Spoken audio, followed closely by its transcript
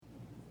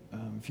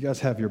If you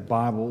guys have your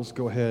Bibles,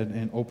 go ahead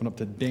and open up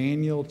to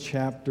Daniel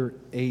chapter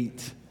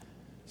 8.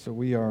 So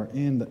we are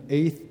in the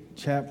 8th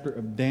chapter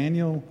of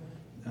Daniel.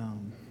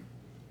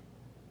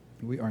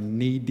 We are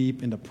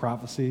knee-deep into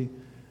prophecy.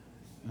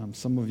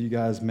 Some of you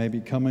guys may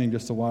be coming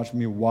just to watch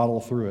me waddle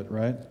through it,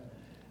 right?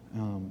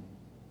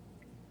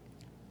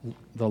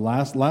 The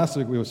last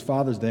week was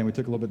Father's Day, and we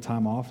took a little bit of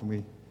time off, and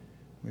we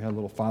had a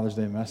little Father's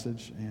Day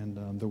message.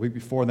 And the week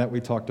before that, we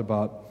talked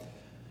about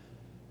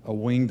a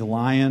winged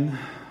lion,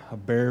 a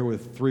bear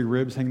with 3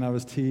 ribs hanging out of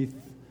his teeth,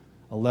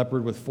 a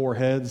leopard with 4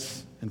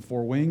 heads and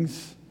 4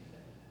 wings,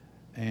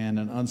 and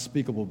an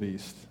unspeakable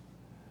beast.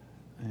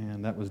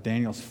 And that was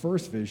Daniel's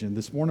first vision.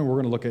 This morning we're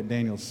going to look at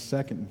Daniel's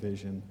second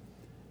vision.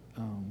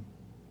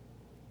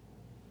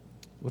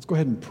 Let's go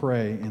ahead and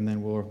pray, and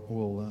then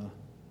we'll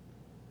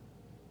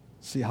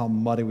see how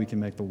muddy we can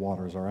make the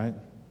waters, all right?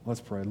 Let's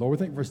pray. Lord, we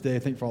thank you for this day.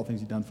 Thank you for all the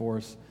things you've done for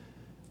us.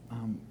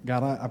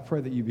 God, I pray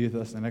that you be with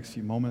us in the next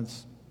few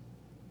moments.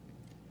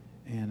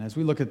 And as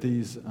we look at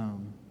this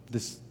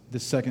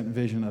second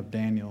vision of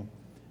Daniel,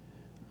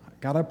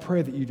 God, I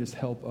pray that you just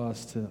help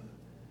us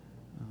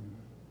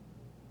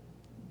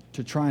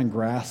to try and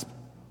grasp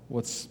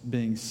what's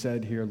being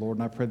said here, Lord.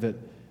 And I pray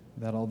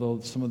that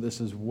although some of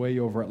this is way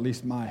over at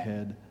least my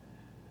head,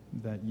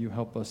 that you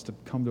help us to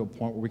come to a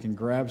point where we can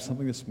grab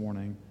something this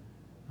morning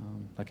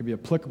that can be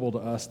applicable to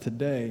us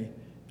today,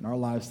 in our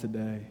lives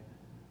today.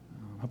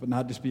 Help it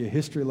not just be a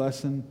history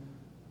lesson,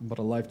 but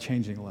a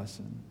life-changing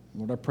lesson.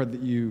 Lord, I pray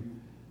that you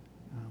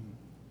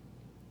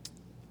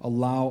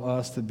allow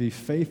us to be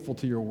faithful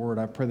to your word.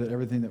 I pray that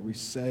everything that we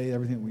say,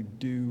 everything that we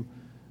do,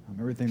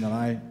 everything that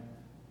I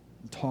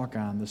talk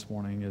on this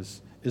morning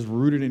is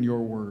rooted in your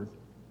word.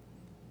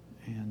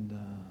 And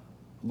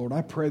Lord,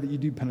 I pray that you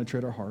do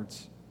penetrate our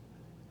hearts.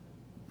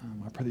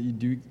 I pray that you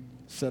do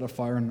set a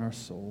fire in our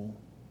soul.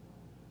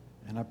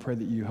 And I pray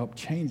that you help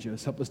change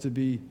us, help us to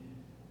be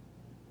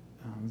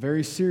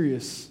very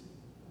serious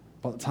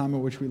about the time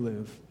in which we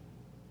live.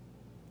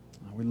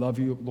 We love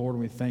you, Lord,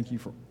 and we thank you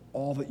for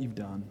all that you've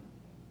done.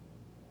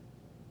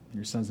 In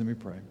your son's name we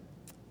pray.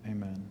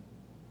 Amen.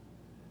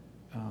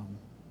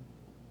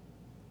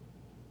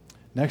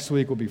 Next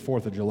week will be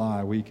 4th of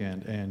July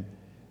weekend, and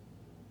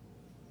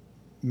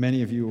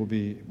many of you will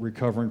be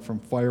recovering from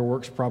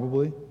fireworks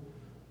probably.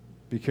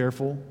 Be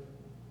careful.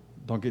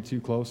 Don't get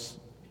too close,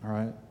 all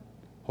right?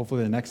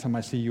 Hopefully the next time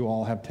I see you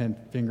all have 10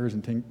 fingers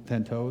and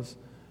 10 toes.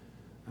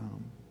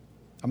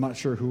 I'm not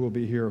sure who will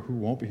be here or who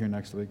won't be here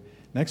next week.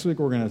 Next week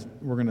we're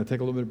gonna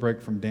take a little bit of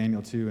break from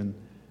Daniel too, and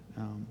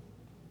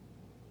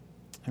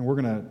we're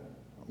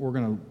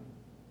gonna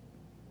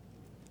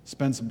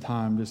spend some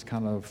time just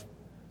kind of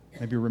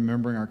maybe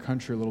remembering our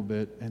country a little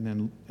bit,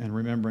 and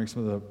remembering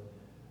some of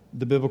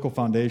the biblical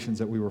foundations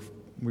that we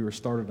were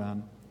started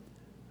on.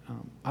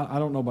 I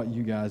don't know about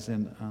you guys,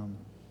 and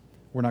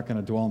we're not going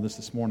to dwell on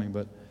this morning,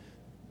 but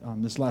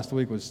this last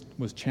week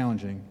was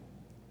challenging.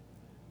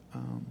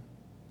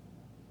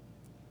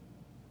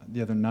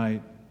 The other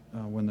night,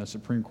 when the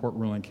Supreme Court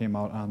ruling came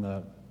out on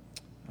the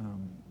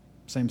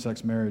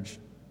same-sex marriage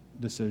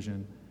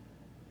decision,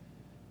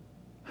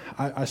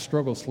 I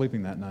struggled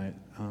sleeping that night.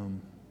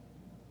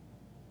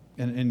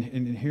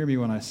 And hear me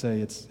when I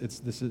say I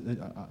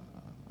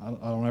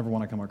don't ever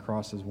want to come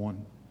across as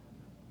one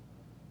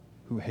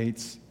who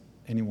hates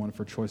anyone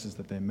for choices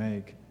that they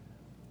make.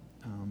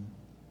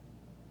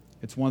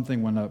 It's one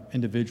thing when an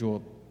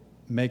individual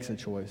makes a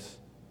choice.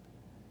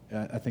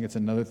 I think it's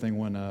another thing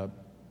when a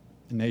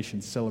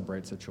nation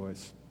celebrates a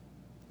choice.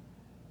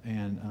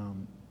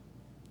 And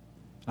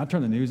I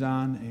turned the news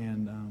on,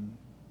 and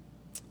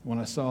when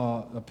I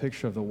saw a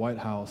picture of the White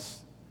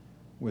House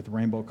with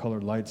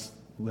rainbow-colored lights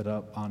lit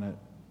up on it,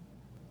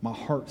 my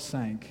heart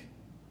sank,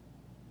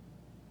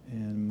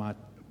 and my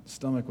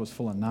stomach was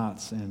full of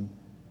knots. And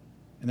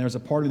there was a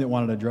part of me that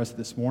wanted to address it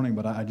this morning,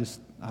 but I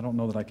don't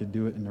know that I could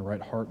do it in the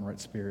right heart and right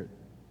spirit.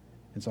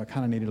 And so I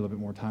kind of needed a little bit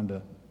more time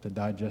to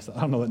digest it. I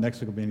don't know that next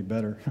week will be any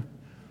better.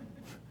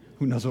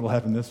 Who knows what will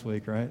happen this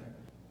week, right?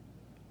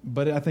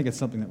 But I think it's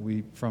something that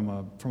we, from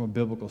a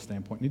biblical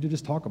standpoint, need to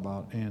just talk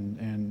about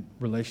and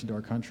relation to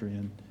our country.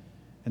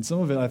 And some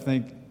of it, I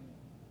think,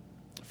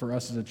 for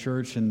us as a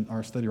church and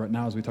our study right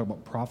now as we talk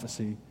about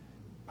prophecy,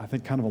 I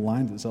think kind of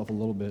aligns itself a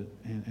little bit.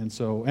 And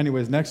so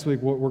anyways, next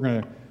week we'll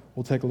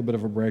take a little bit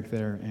of a break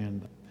there.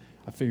 And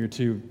I figure,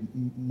 too,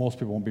 most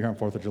people won't be here on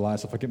 4th of July,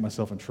 so if I get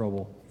myself in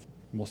trouble,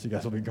 most of you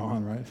guys will be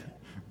gone, right?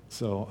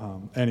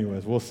 So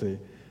anyways, we'll see.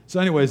 So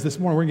anyways, this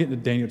morning we're going to get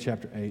into Daniel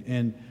chapter 8.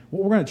 And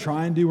what we're going to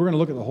try and do, we're going to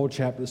look at the whole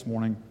chapter this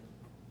morning.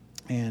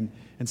 And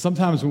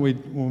sometimes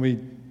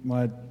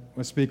when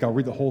I speak, I'll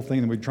read the whole thing,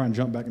 and we try and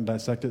jump back and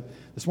dissect it.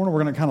 This morning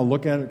we're going to kind of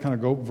look at it, kind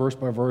of go verse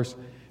by verse.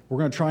 We're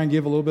going to try and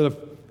give a little bit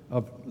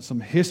of some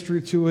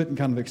history to it and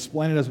kind of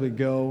explain it as we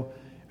go.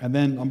 And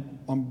then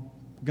I'm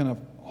going to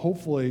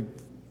hopefully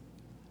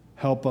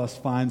help us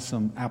find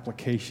some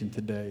application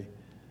today.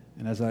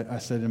 And as I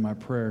said in my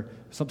prayer,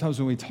 sometimes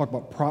when we talk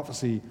about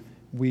prophecy,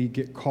 we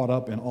get caught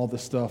up in all the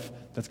stuff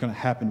that's going to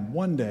happen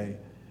one day,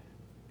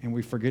 and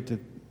we forget to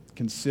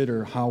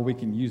consider how we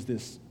can use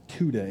this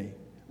today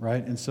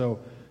right? And so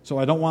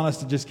I don't want us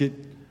to just get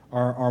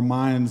our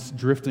minds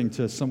drifting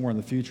to somewhere in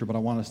the future, but I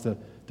want us to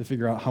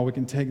figure out how we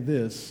can take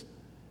this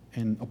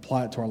and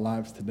apply it to our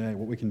lives today,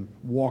 what we can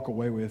walk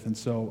away with. And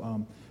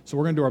so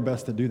we're going to do our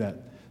best to do that.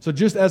 So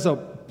just as a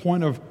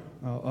point of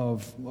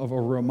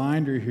a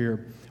reminder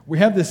here, we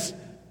have this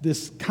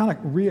kind of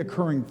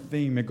reoccurring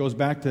theme. It goes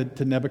back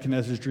to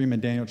Nebuchadnezzar's dream in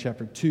Daniel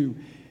chapter 2.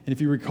 And if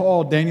you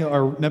recall,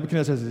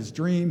 Nebuchadnezzar has this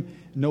dream.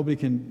 Nobody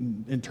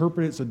can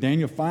interpret it. So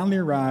Daniel finally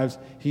arrives.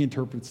 He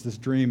interprets this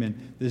dream.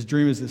 And this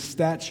dream is this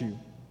statue.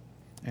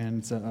 And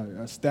it's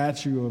a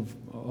statue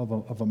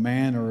of a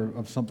man or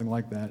of something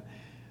like that.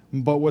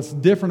 But what's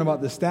different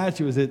about the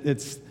statue is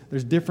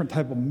there's different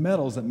type of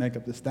metals that make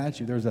up the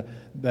statue. There's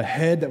the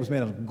head that was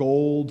made out of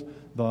gold.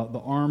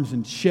 The arms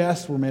and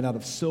chest were made out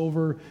of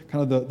silver.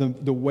 Kind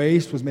of the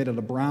waist was made out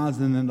of bronze.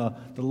 And then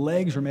the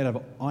legs were made out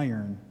of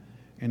iron.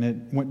 And it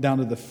went down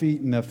to the feet,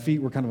 and the feet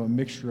were kind of a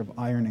mixture of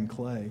iron and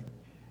clay.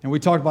 And we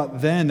talked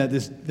about then that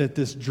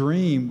this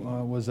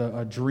dream was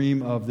a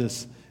dream of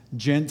this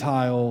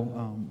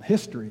Gentile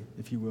history,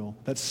 if you will,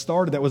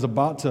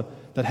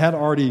 that had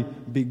already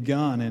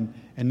begun.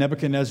 And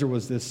Nebuchadnezzar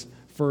was this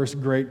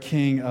first great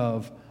king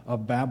of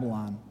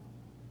Babylon.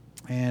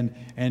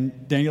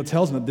 And Daniel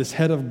tells him that this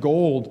head of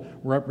gold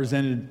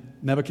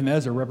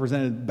Nebuchadnezzar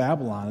represented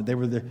Babylon. That they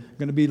were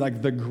going to be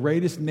like the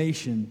greatest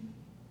nation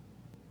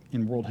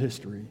in world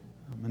history.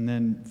 And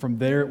then from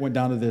there it went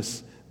down to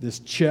this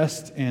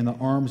chest and the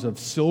arms of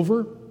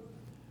silver.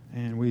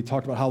 And we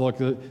talked about how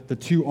the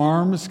two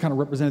arms kind of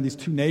represented these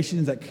two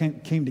nations that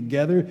came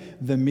together,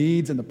 the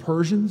Medes and the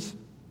Persians.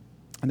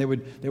 And they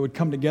would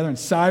come together, and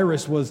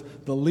Cyrus was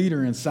the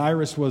leader, and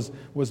Cyrus was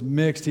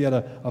mixed. He had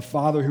a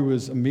father who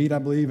was a Mede, I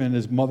believe, and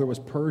his mother was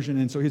Persian.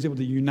 And so he was able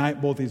to unite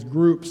both these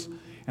groups.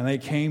 And they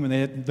came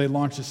and they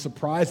launched a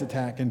surprise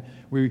attack. And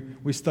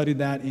we studied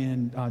that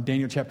in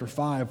Daniel chapter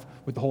 5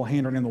 with the whole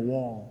handwriting on the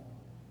wall.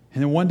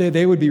 And then one day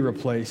they would be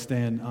replaced.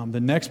 And the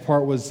next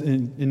part was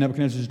in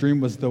Nebuchadnezzar's dream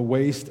was the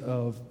waist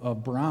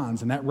of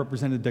bronze. And that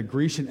represented the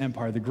Grecian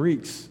Empire, the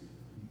Greeks.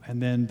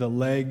 And then the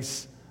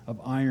legs of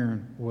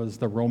iron was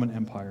the Roman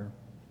Empire.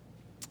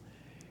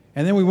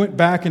 And then we went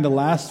back into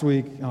last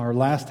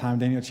time,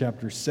 Daniel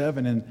chapter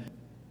 7. And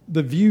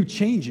the view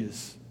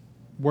changes.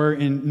 Where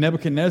in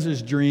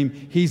Nebuchadnezzar's dream,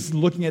 he's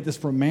looking at this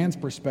from man's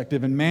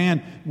perspective. And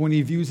man, when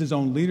he views his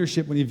own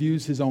leadership, when he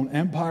views his own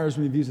empires,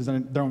 when he views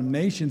their own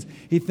nations,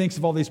 he thinks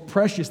of all these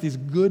precious, these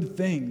good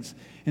things.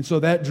 And so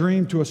that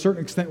dream, to a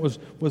certain extent, was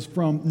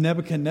from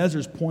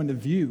Nebuchadnezzar's point of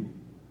view.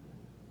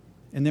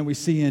 And then we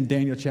see in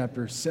Daniel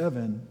chapter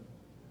 7,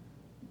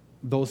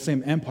 those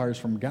same empires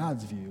from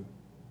God's view.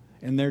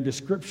 And their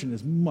description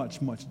is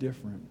much, much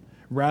different.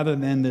 Rather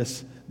than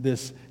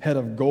this head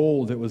of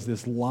gold, it was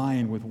this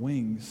lion with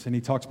wings. And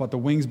he talks about the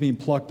wings being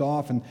plucked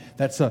off, and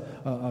that's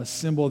a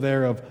symbol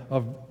there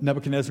of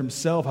Nebuchadnezzar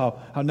himself,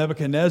 how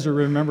Nebuchadnezzar,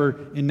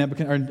 remember in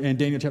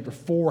Daniel chapter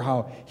 4,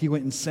 how he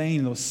went insane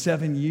in those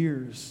 7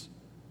 years.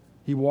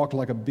 He walked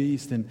like a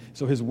beast, and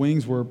so his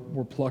wings were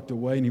plucked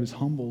away, and he was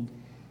humbled.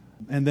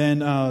 And then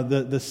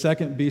the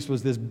second beast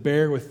was this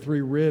bear with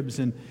 3 ribs,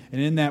 and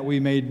in that we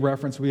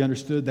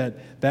understood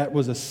that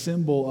was a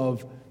symbol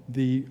of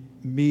the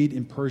Mede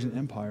and Persian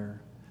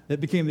Empire.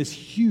 That became this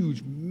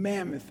huge,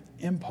 mammoth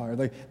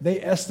empire. They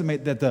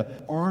estimate that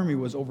the army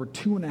was over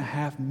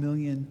 2.5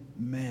 million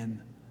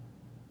men.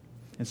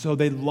 And so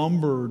they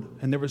lumbered,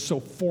 and they were so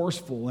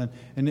forceful.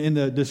 And in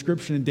the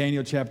description in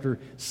Daniel chapter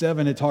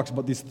 7, it talks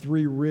about these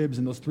 3 ribs,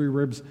 and those 3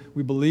 ribs,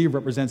 we believe,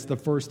 represents the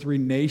first 3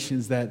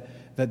 nations that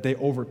they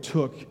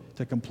overtook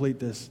to complete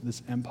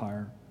this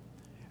empire.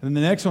 And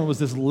then the next one was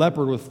this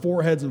leopard with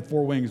 4 heads and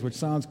 4 wings, which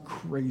sounds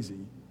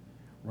crazy,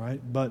 right?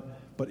 But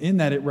in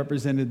that, it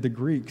represented the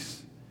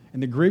Greeks.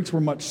 And the Greeks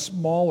were much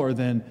smaller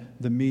than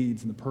the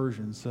Medes and the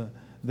Persians.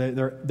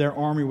 Their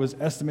army was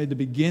estimated to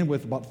begin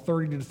with about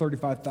 30 to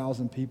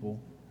 35,000 people,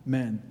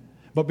 men.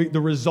 But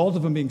the result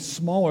of them being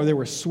smaller, they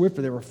were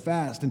swifter, they were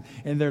fast.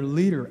 And their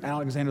leader,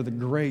 Alexander the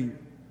Great,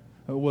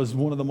 was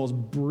one of the most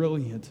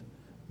brilliant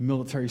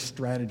military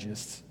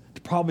strategists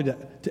probably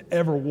to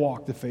ever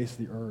walk the face of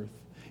the earth.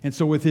 And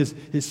so with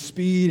his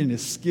speed and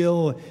his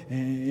skill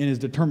and his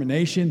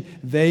determination,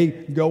 they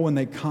go and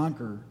they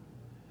conquer.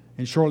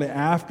 And shortly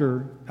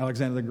after,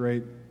 Alexander the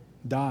Great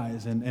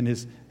dies, and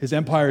his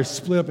empire is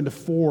split up into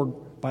 4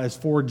 by his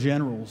 4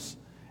 generals.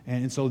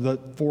 And so the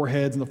 4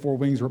 heads and the 4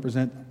 wings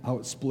represent how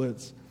it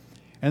splits.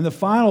 And the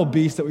final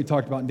beast that we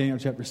talked about in Daniel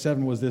chapter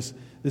 7 was this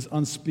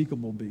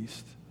unspeakable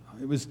beast.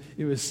 It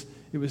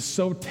was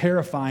so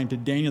terrifying to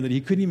Daniel that he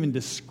couldn't even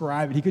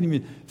describe it. He couldn't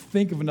even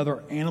think of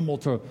another animal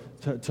to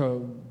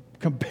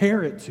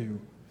compare it to.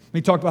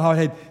 He talked about how it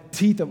had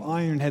teeth of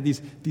iron, had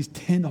these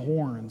 10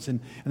 horns. And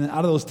then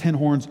out of those 10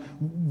 horns,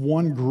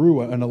 one grew,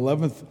 an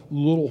 11th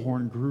little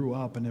horn grew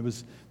up, and it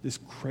was this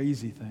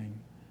crazy thing.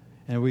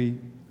 And we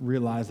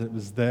realized that it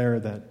was there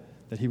that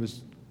he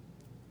was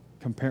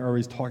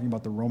he's talking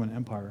about the Roman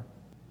Empire.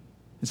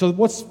 And so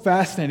what's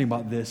fascinating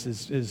about this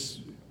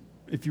is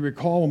if you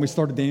recall when we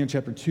started Daniel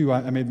chapter 2,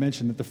 I made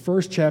mention that the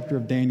first chapter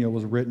of Daniel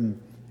was written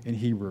in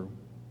Hebrew.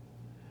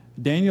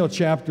 Daniel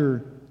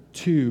chapter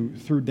 2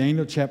 through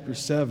Daniel chapter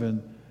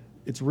 7,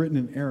 it's written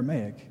in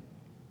Aramaic.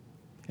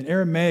 And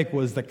Aramaic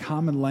was the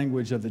common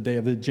language of the day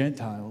of the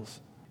Gentiles.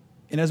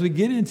 And as we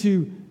get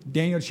into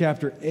Daniel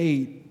chapter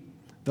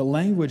 8, the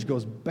language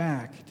goes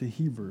back to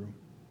Hebrew.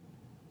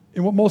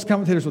 And what most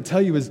commentators will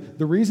tell you is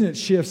the reason it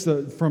shifts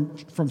from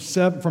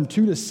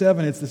 2 to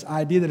 7, it's this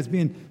idea that it's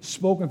being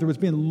spoken through, it's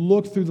being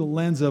looked through the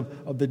lens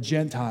of the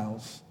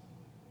Gentiles,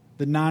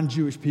 the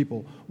non-Jewish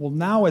people. Well,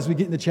 now as we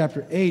get into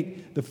chapter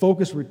 8, the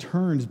focus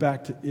returns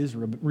back to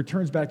Israel,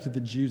 returns back to the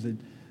Jews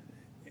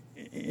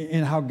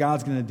and how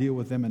God's going to deal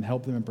with them and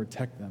help them and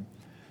protect them.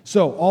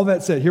 So, all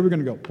that said, here we're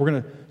going to go. We're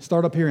going to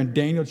start up here in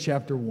Daniel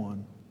chapter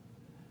 1.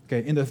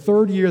 Okay, in the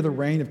third year of the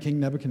reign of King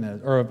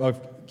Nebuchadnezzar, or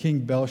of King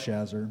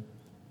Belshazzar,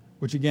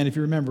 which again, if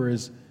you remember,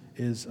 is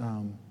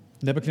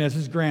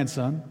Nebuchadnezzar's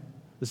grandson.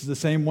 This is the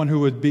same one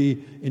who would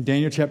be in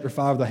Daniel chapter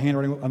 5, the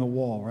handwriting on the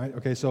wall, right?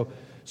 Okay, so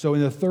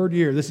in the third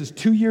year, this is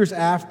 2 years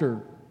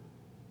after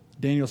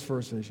Daniel's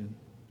first vision.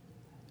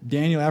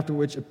 Daniel, after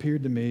which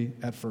appeared to me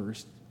at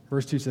first.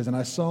 Verse 2 says, and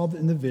I saw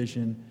in the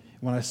vision,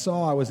 when I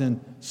saw I was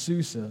in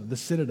Susa, the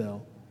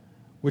citadel,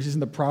 which is in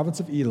the province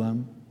of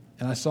Elam,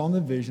 and I saw in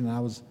the vision I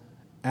was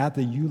at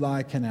the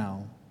Ulai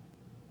Canal.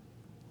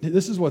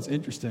 This is what's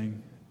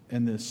interesting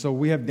in this. So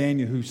we have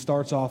Daniel who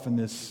starts off in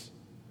this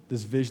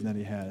vision that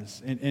he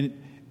has. And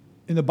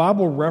the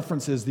Bible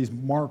references these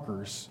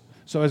markers.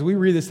 So as we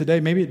read this today,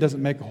 maybe it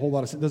doesn't make a whole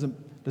lot of sense.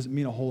 It doesn't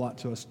mean a whole lot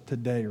to us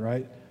today,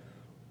 right?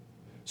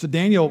 So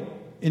Daniel,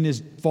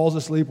 falls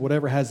asleep,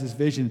 whatever, has this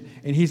vision,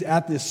 and he's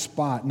at this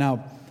spot.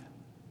 Now,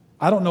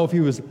 I don't know if he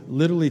was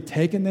literally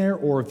taken there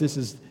or if this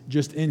is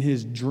just in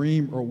his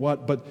dream or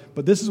what,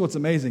 but this is what's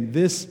amazing.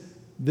 This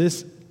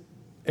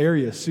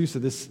area, Susa,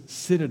 this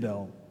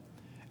citadel,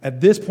 at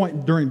this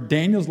point during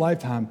Daniel's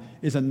lifetime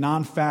is a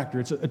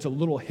non-factor. It's a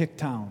little hick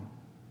town.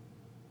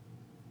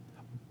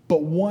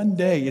 But one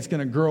day it's going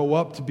to grow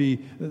up to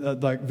be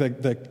like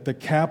the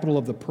capital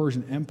of the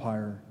Persian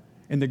Empire.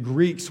 And the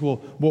Greeks all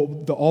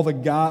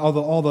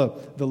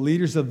the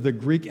leaders of the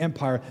Greek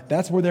Empire,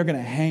 that's where they're going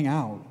to hang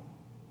out.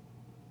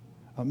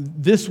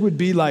 This would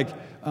be like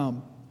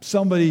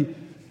somebody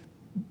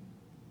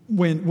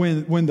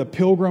when the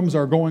pilgrims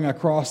are going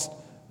across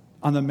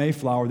on the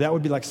Mayflower, that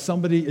would be like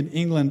somebody in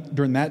England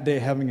during that day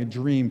having a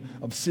dream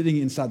of sitting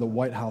inside the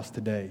White House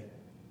today.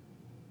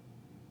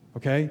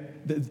 Okay?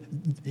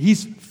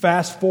 He's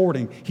fast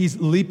forwarding. He's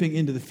leaping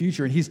into the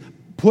future, and he's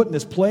put in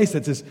this place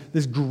that's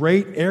this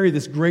great area,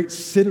 this great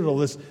citadel,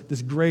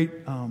 this great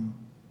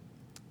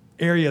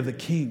area of the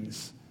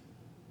kings.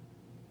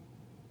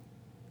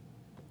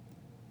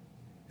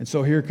 And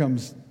so here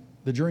comes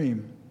the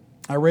dream.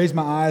 I raised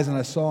my eyes and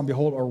I saw, and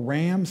behold, a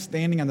ram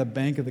standing on the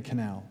bank of the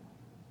canal.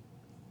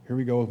 Here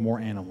we go with more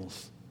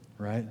animals,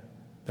 right?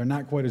 They're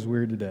not quite as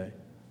weird today.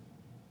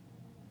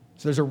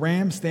 So there's a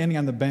ram standing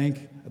on the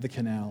bank of the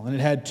canal, and it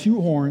had two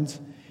horns,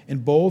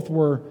 and both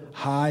were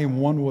high, and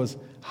one was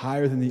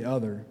higher than the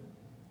other,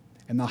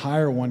 and the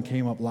higher one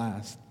came up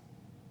last.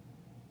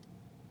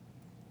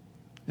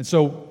 And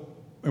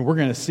we're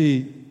going to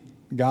see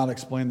God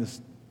explain this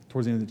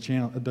towards the end of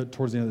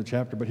the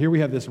chapter. But here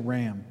we have this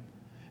ram.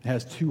 It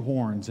has two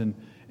horns, and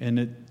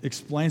it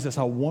explains us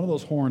how one of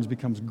those horns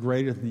becomes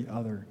greater than the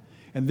other.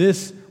 And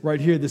this right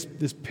here,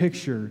 this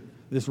picture,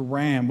 this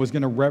ram was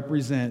going to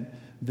represent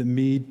the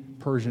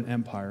Mede-Persian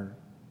Empire.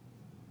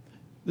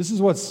 This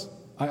is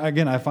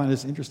I find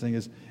this interesting,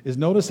 is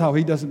notice how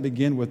he doesn't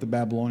begin with the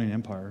Babylonian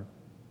Empire.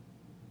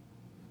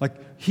 Like,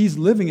 he's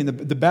living in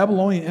the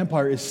Babylonian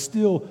Empire is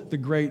still the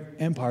great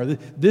empire.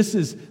 This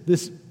is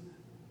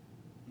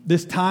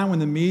this time when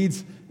the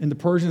Medes and the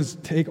Persians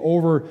take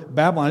over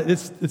Babylon.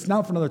 It's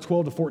not for another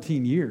 12 to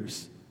 14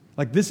 years.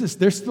 Like,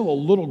 they're still a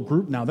little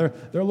group now. They're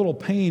a little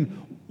pain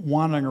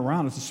wandering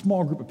around. It's a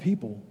small group of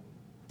people.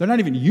 They're not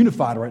even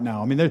unified right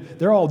now. I mean,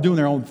 they're all doing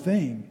their own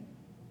thing.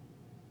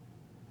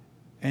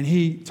 And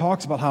he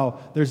talks about how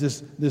there's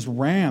this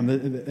ram,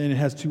 and it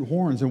has two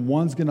horns, and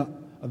one's going to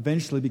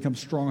eventually become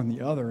stronger than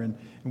the other.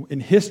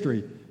 And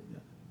history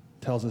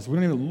tells us, we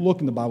don't even look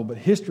in the Bible, but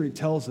history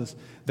tells us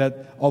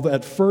that although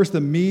at first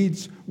the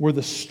Medes were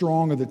the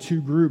strong of the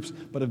two groups,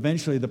 but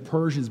eventually the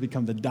Persians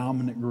become the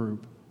dominant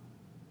group.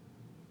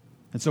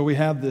 And so we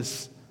have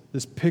this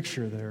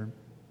picture there.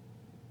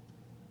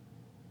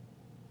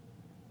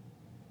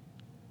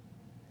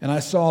 And I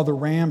saw the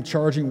ram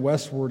charging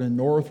westward and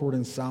northward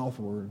and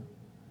southward.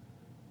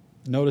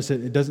 Notice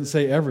it doesn't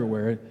say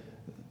everywhere.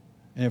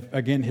 And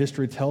again,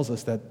 history tells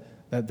us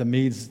that the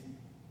Medes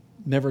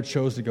never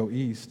chose to go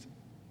east.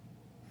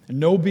 And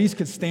no beast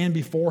could stand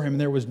before him,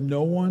 and there was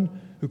no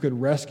one who could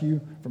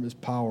rescue from his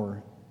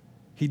power.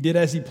 He did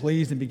as he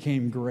pleased and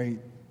became great.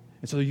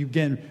 And so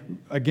again,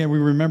 we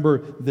remember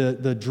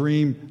the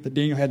dream that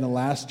Daniel had in the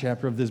last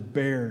chapter of this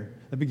bear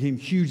that became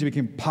huge, they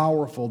became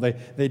powerful,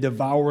 they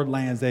devoured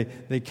lands,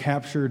 they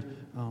captured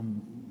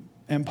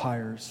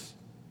empires.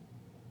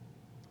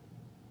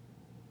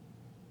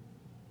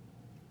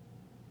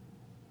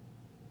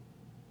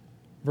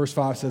 Verse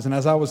 5 says, and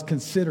as I was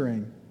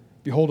considering,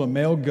 behold, a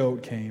male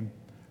goat came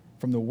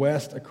from the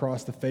west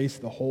across the face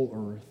of the whole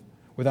earth,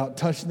 without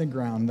touching the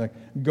ground. The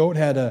goat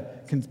had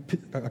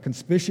a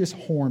conspicuous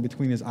horn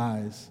between his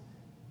eyes.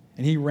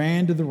 And he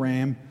ran to the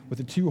ram with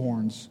the two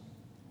horns,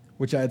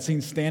 which I had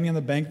seen standing on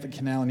the bank of the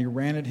canal, and he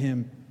ran at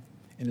him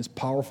in his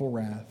powerful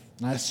wrath.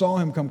 And I saw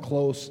him come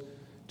close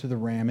to the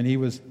ram, and he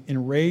was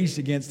enraged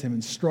against him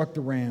and struck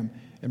the ram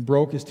and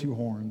broke his two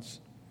horns.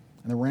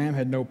 And the ram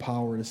had no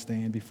power to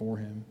stand before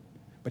him.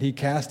 But he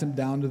cast him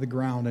down to the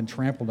ground and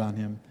trampled on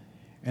him,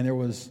 and there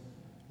was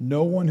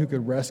no one who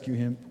could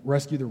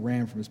rescue the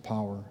ram from his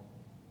power.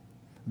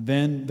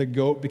 Then the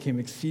goat became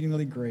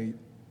exceedingly great,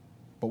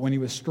 but when he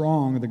was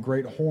strong, the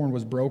great horn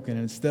was broken,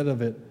 and instead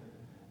of it,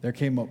 there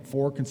came up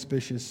four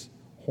conspicuous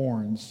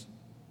horns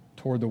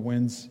towards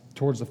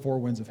the four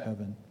winds of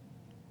heaven.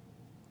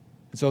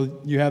 And so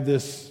you have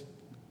this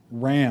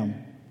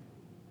ram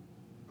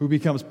who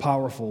becomes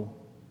powerful,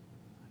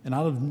 and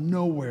out of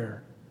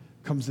nowhere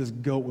comes this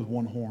goat with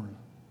one horn.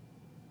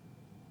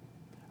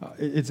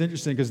 It's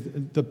interesting because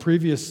the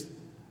previous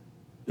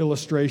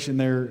illustration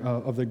there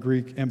of the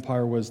Greek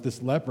Empire was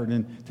this leopard,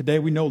 and today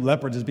we know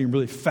leopards as being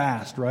really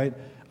fast, right?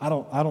 I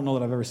don't know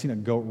that I've ever seen a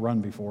goat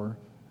run before.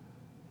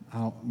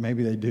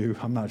 Maybe they do.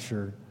 I'm not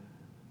sure.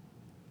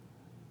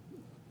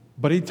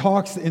 But he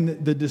talks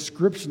in the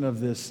description of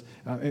this.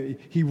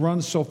 He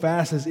runs so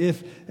fast as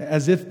if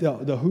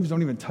the hooves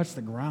don't even touch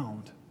the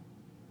ground.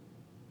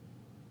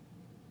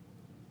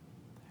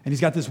 And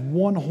he's got this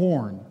one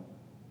horn.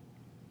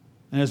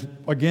 And as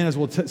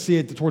we'll see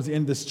it towards the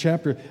end of this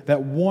chapter,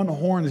 that one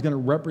horn is going to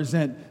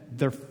represent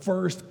their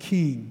first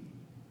king.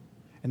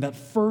 And that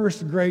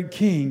first great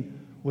king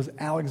was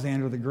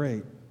Alexander the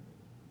Great.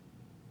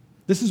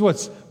 This is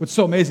what's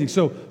so amazing.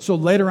 So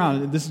later on,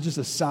 and this is just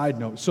a side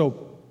note.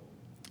 So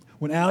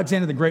when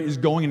Alexander the Great is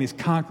going and he's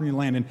conquering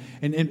land,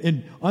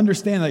 and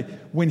understand, like,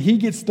 when he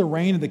gets the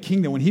reign of the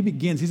kingdom, when he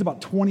begins, he's about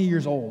 20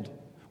 years old.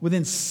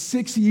 Within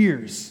 6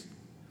 years,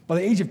 by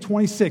the age of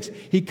 26,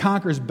 he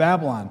conquers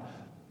Babylon.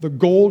 The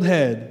gold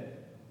head,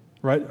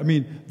 right? I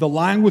mean, the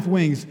lion with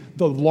wings,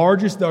 the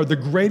largest, or the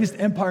greatest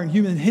empire in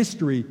human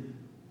history.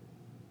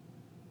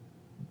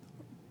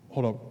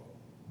 Hold up.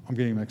 I'm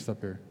getting mixed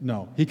up here.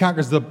 No. He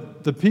conquers the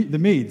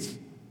Medes,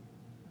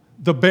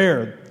 the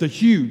bear, the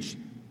huge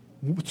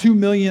 2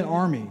 million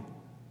army.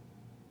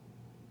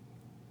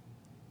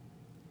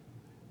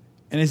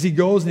 And as he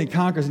goes and he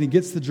conquers and he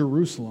gets to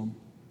Jerusalem,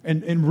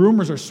 and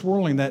rumors are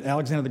swirling that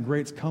Alexander the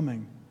Great's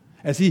coming.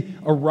 As he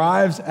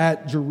arrives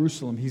at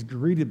Jerusalem, he's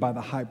greeted by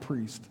the high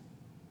priest.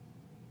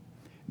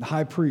 The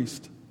high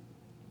priest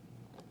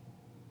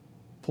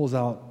pulls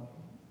out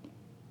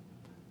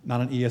not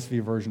an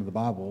ESV version of the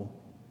Bible,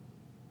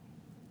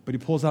 but he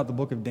pulls out the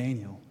book of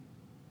Daniel.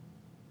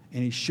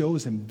 And he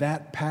shows him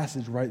that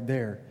passage right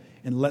there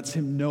and lets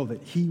him know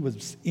that he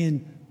was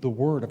in the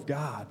Word of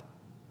God.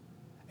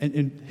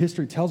 And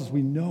history tells us,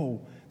 we know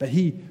that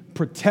he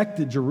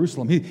protected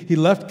Jerusalem. He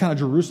left kind of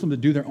Jerusalem to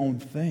do their own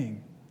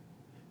thing.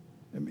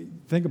 I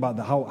mean, think about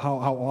that, how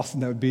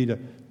awesome that would be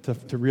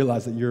to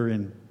realize that you're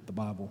in the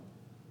Bible.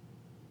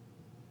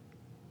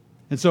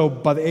 And so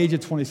by the age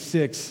of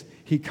 26,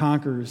 he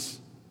conquers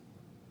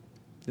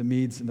the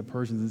Medes and the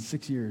Persians in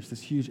 6 years,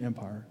 this huge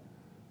empire.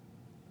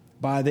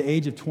 By the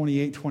age of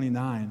 28,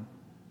 29,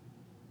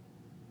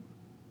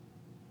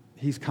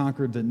 he's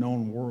conquered the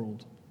known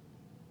world.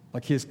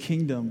 Like, his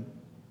kingdom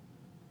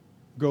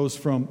goes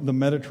from the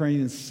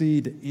Mediterranean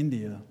Sea to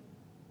India.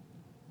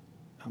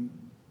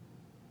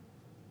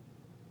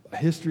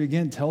 History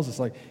again tells us,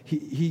 like,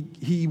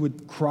 he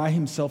would cry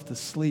himself to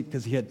sleep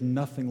because he had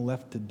nothing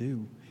left to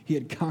do. He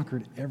had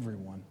conquered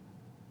everyone.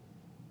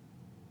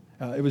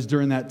 It was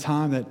during that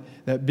time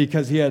that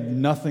because he had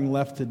nothing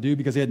left to do,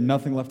 because he had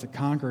nothing left to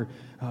conquer,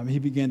 he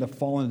began to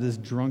fall into this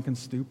drunken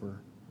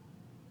stupor.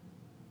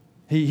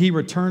 He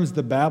returns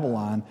to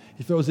Babylon.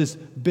 He throws this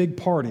big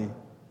party.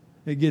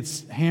 He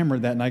gets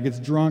hammered that night, gets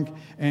drunk,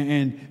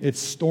 and it's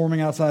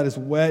storming outside. It's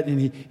wet,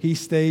 and he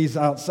stays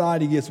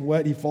outside. He gets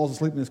wet. He falls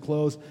asleep in his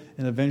clothes,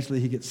 and eventually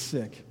he gets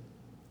sick,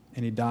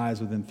 and he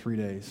dies within 3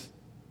 days.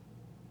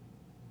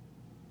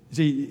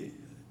 See,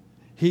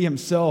 he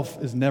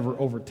himself is never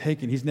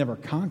overtaken. He's never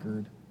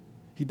conquered.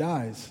 He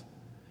dies.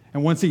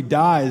 And once he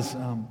dies,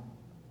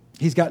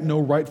 he's got no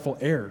rightful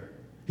heir.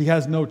 He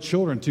has no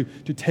children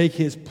to take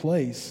his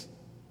place.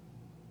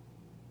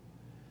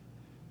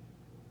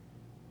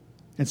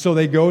 And so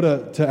they go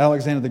to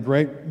Alexander the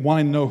Great,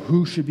 wanting to know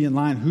who should be in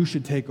line, who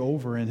should take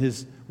over, and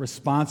his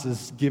response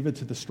is, give it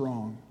to the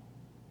strong.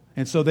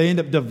 And so they end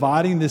up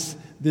dividing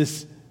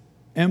this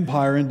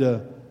empire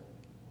into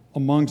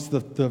amongst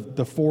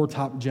the four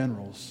top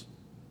generals.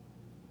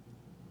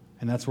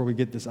 And that's where we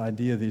get this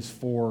idea of these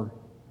four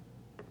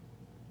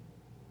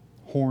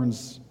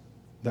horns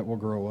that will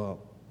grow up.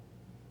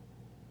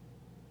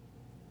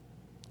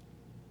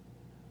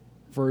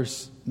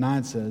 Verse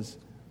 9 says,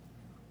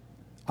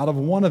 out of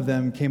one of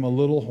them came a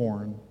little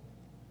horn,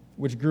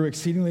 which grew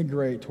exceedingly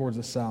great towards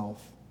the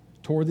south,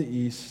 toward the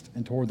east,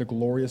 and toward the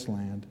glorious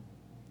land.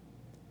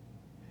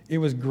 It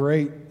was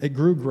great, it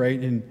grew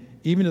great, and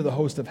even to the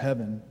host of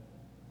heaven.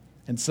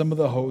 and some of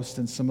the host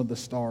and some of the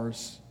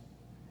stars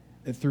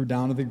it threw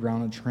down to the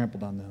ground and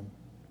trampled on them.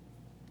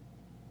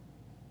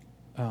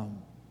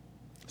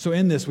 So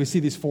in this, we see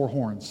these four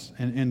horns,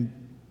 and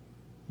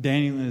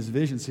Daniel in his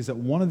vision sees that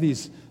one of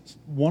these,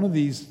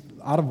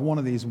 out of one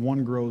of these,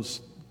 one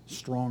grows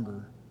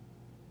stronger.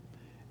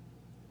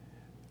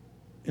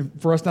 And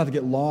for us not to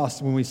get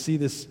lost, when we see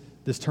this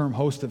term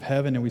host of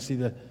heaven and we see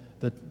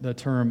the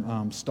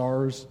term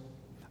stars,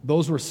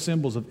 those were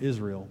symbols of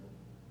Israel.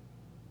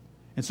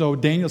 And so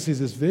Daniel sees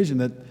this vision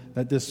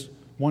that this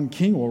one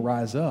king will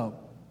rise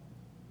up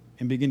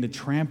and begin to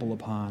trample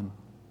upon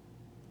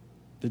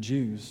the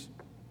Jews.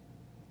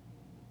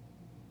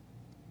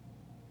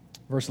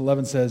 Verse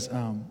 11 says,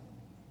 and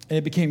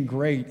it became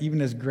great,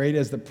 even as great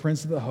as the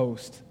prince of the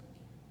host,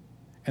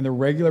 and the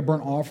regular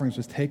burnt offerings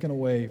was taken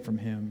away from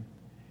him,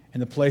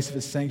 and the place of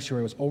his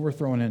sanctuary was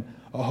overthrown, and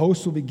a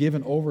host will be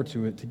given over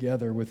to it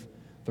together with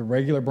the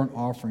regular burnt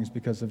offerings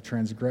because of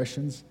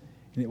transgressions,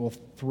 and it will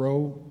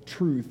throw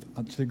truth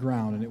onto the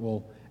ground, and it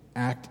will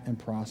act and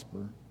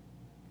prosper.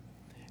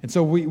 And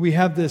so we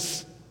have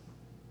this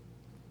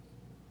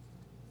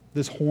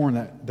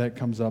horn that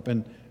comes up,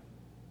 and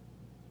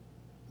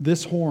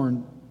this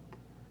horn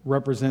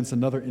represents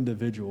another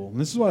individual. And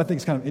this is what I think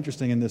is kind of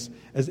interesting in this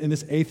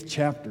 8th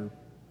chapter.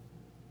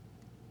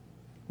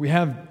 We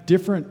have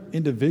different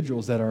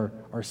individuals that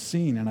are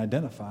seen and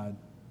identified.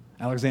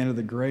 Alexander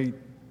the Great,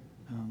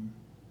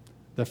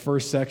 the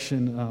first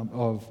section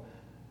of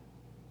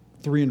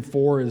 3 and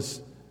 4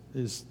 is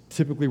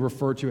typically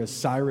referred to as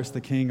Cyrus,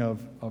 the king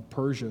of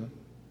Persia.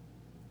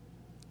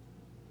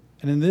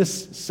 And in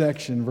this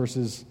section,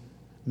 verses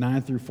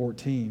 9 through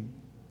 14,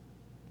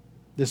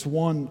 this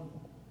one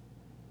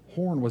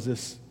horn was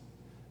this,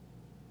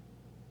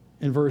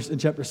 in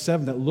chapter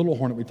 7, that little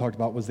horn that we talked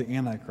about was the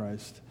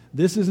Antichrist.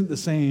 This isn't the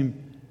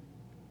same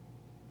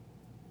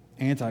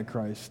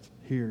Antichrist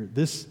here.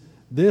 This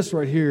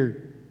right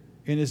here,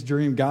 in his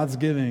dream, God's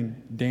giving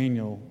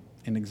Daniel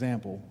an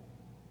example.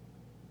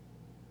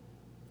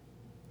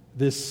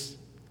 This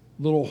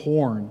little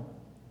horn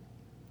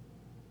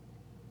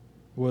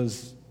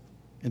was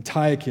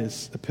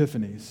Antiochus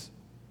Epiphanes.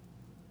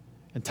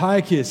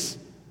 Antiochus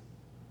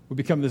would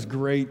become this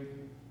great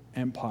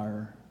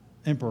emperor.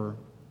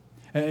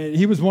 And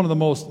he was one of the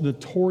most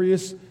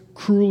notorious,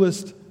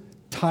 cruelest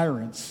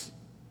tyrants,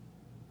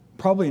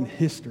 probably in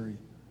history.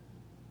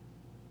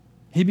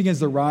 He begins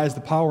to rise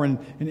to power, and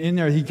in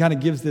there he kind of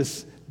gives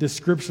this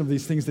description of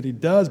these things that he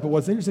does. But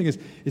what's interesting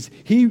is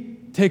he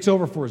takes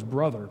over for his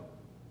brother.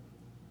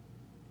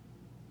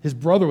 His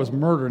brother was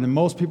murdered, and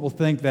most people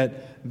think that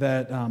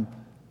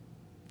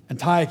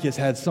Antiochus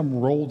had some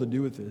role to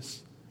do with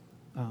this.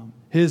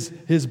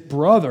 His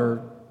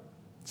brother,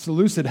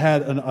 Seleucid,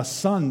 had a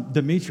son,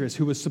 Demetrius,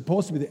 who was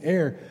supposed to be the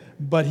heir,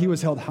 but he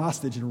was held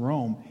hostage in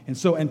Rome. And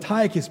so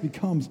Antiochus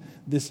becomes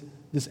this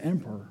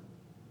emperor.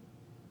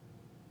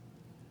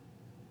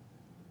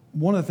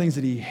 One of the things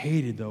that he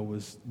hated, though,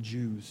 was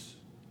Jews.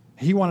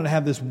 He wanted to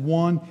have this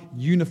one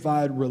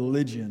unified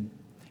religion.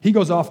 He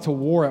goes off to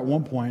war at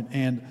one point,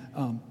 and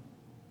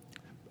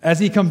as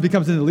he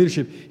becomes into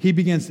leadership, he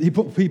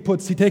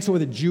takes away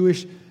the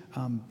Jewish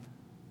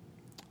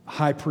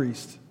high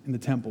priest in the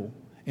temple,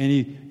 and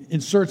he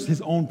inserts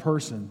his own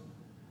person,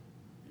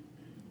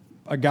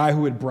 a guy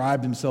who had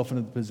bribed himself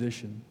into the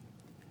position.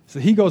 So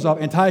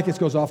Antiochus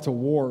goes off to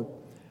war,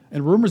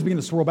 and rumors begin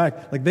to swirl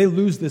back. Like, they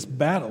lose this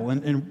battle,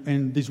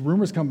 and these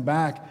rumors come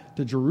back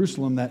to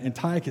Jerusalem that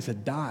Antiochus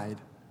had died.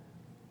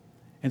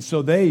 And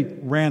so they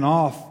ran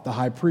off the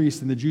high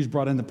priest, and the Jews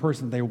brought in the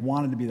person that they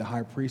wanted to be the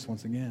high priest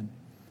once again.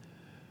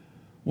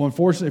 Well,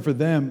 unfortunately for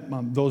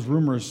them, those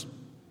rumors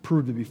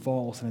proved to be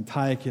false, and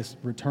Antiochus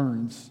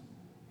returns.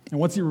 And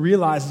once he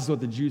realizes what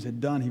the Jews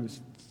had done, he was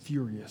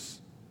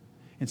furious.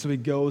 And so he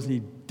goes and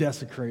he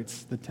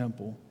desecrates the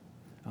temple.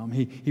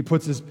 He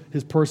puts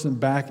his person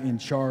back in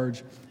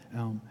charge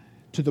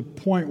to the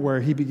point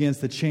where he begins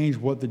to change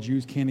what the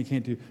Jews can and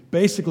can't do,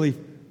 basically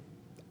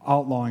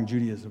outlawing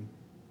Judaism.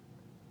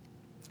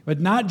 But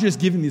not just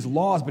giving these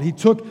laws, but he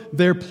took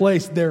their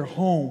place, their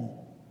home,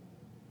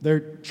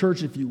 their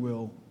church, if you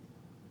will.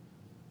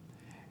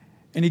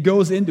 And he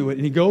goes into it,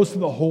 and he goes to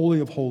the Holy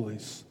of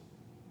Holies,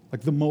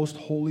 like the most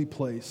holy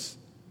place.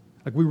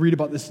 Like we read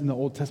about this in the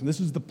Old Testament.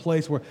 This is the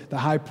place where the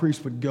high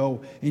priest would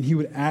go, and he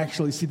would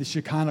actually see the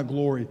Shekinah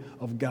glory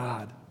of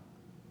God.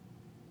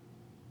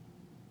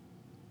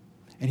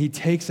 And he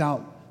takes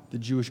out the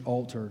Jewish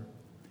altar,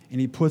 and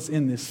he puts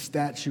in this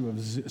statue of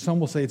Zeus. Some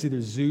will say it's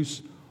either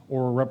Zeus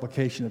or a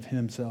replication of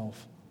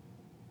himself.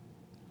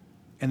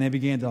 And they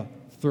began to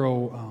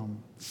throw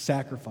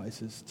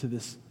sacrifices to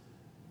this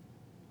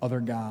other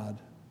god,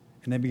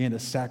 and they began to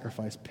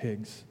sacrifice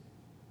pigs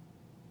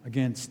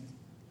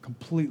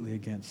completely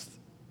against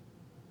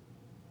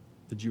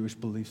the Jewish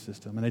belief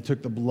system. And they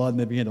took the blood and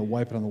they began to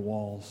wipe it on the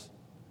walls.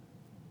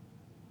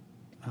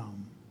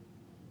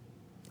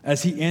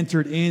 As he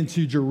entered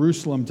into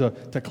Jerusalem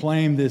to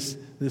claim this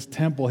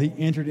temple, he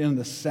entered in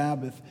the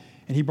Sabbath,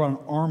 and he brought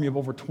an army of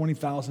over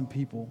 20,000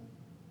 people.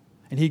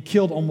 And he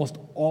killed almost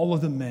all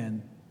of the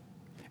men.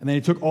 And then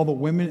he took all the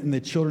women and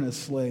the children as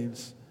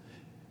slaves.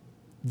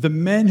 The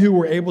men who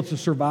were able to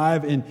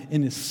survive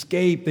and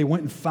escape, they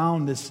went and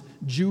found this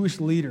Jewish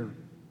leader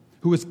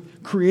who was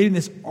creating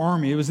this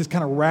army. It was this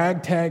kind of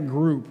ragtag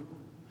group.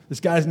 This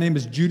guy's name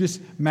is Judas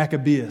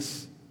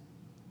Maccabeus.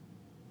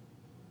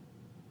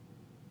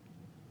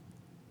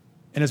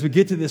 And as we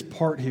get to this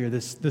part here,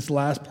 this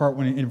last part,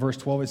 when in verse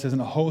 12 it says,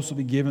 "And a host will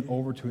be given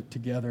over to it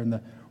together, and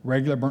the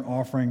regular burnt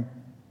offering,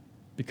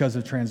 because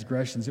of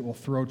transgressions, it will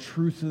throw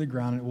truth to the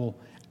ground, and it will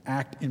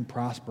act and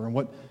prosper." And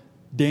what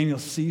Daniel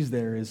sees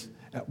there is,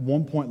 at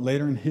one point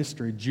later in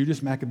history,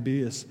 Judas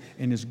Maccabeus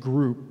and his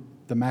group,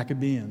 the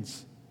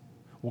Maccabeans,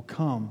 will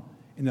come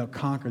and they'll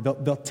conquer.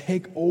 They'll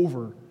take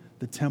over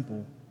the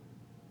temple.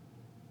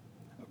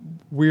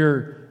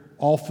 We're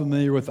all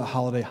familiar with the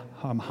holiday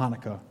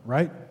Hanukkah,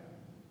 right?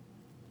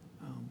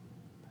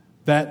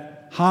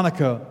 That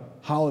Hanukkah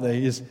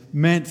holiday is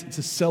meant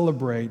to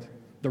celebrate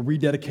the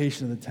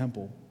rededication of the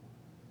temple.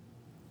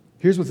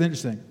 Here's what's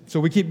interesting. So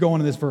we keep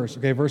going in this verse.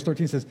 Okay, verse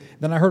 13 says,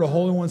 "Then I heard a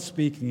holy one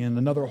speaking, and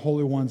another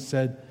holy one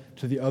said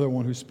to the other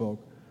one who spoke,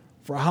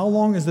 'For how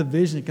long is the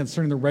vision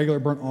concerning the regular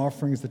burnt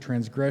offerings, the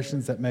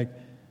transgressions that make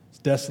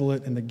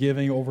desolate, and the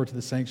giving over to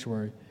the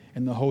sanctuary,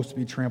 and the host to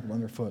be trampled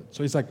underfoot?'"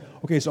 So he's like,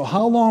 okay, so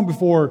how long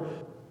before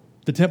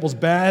the temple's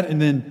bad,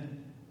 and then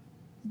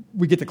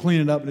we get to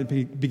clean it up and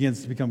it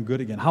begins to become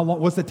good again? How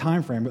long? What's the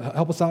time frame?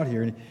 Help us out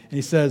here. And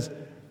he says,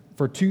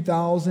 "For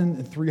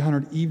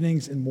 2,300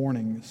 evenings and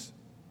mornings,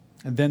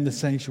 and then the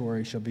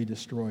sanctuary shall be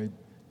destroyed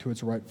to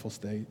its rightful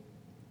state."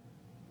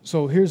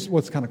 So here's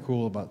what's kind of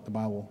cool about the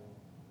Bible.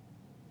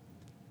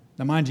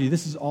 Now, mind you,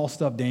 this is all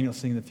stuff Daniel's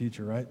seeing in the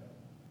future, right?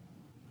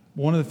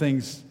 One of the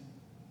things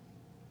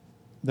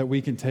that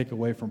we can take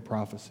away from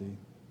prophecy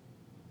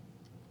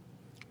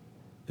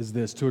is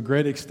this: to a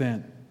great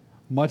extent,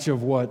 much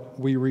of what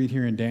we read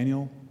here in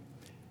Daniel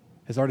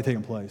has already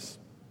taken place.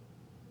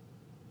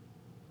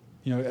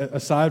 You know,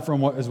 aside from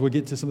what, as we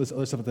get to some of this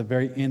other stuff at the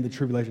very end, the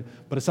tribulation,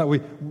 but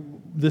aside,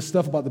 this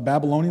stuff about the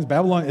Babylonians,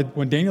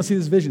 when Daniel sees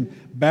this vision,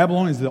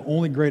 Babylon is the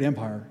only great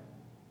empire.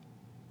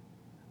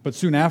 But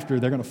soon after,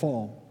 they're going to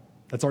fall.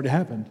 That's already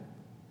happened.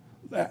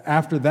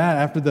 After that,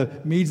 after the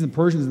Medes and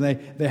Persians, and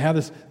they have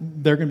this,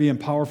 they're going to be in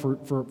power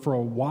for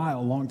a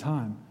while, a long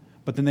time.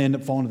 But then they end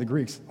up falling to the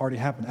Greeks. Already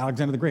happened.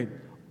 Alexander the Great.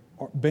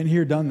 Been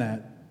here, done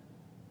that.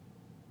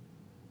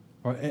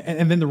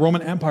 And then the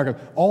Roman Empire.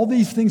 All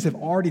these things have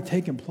already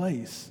taken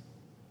place.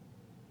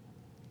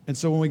 And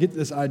so when we get to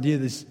this idea,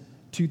 this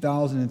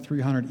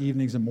 2,300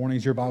 evenings and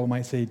mornings, your Bible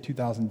might say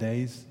 2,000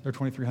 days, or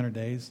 2,300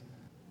 days.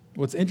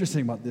 What's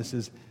interesting about this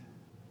is,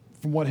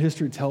 from what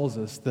history tells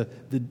us,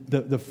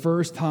 the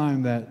first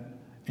time that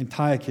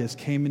Antiochus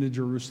came into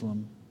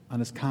Jerusalem on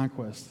his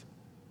conquest,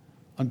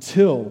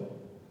 until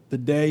the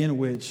day in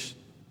which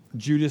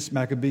Judas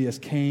Maccabeus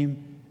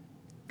came,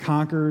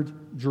 conquered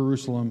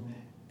Jerusalem,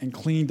 and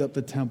cleaned up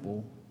the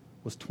temple,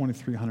 was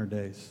 2,300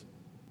 days.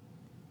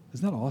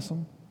 Isn't that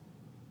awesome?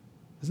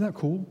 Isn't that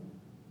cool?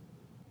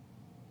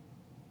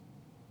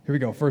 Here we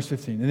go, verse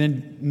 15.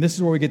 And this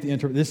is where we get the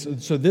intro.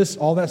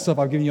 All that stuff,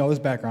 I've given you all this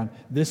background.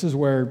 This is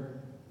where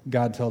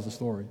God tells the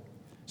story.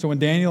 "So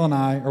when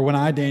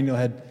I, Daniel,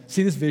 had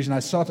seen this vision, I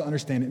sought to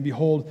understand it, and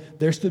behold,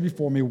 there stood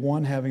before me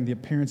one having the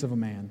appearance of a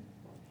man.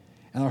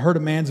 And I heard a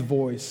man's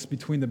voice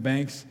between the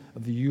banks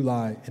of the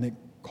Ulai, and it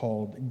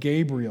called,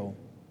 'Gabriel.'"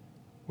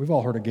 We've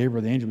all heard of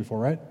Gabriel the angel before,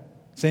 right?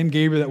 Same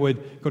Gabriel that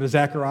would go to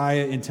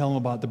Zechariah and tell him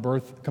about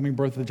the coming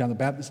birth of John the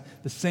Baptist.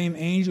 The same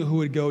angel who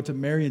would go to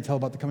Mary and tell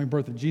about the coming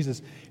birth of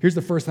Jesus. Here's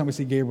the first time we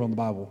see Gabriel in the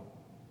Bible.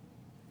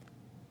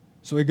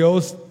 So he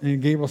goes,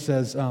 and Gabriel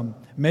says,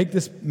 "Make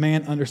this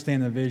man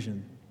understand the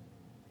vision."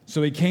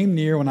 So he came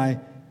near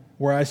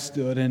where I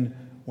stood, and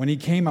when he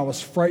came, I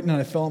was frightened, and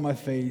I fell on my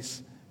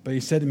face. But he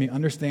said to me,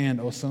 "Understand,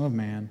 O Son of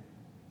Man,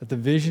 that the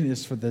vision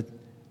is for the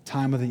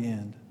time of the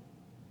end."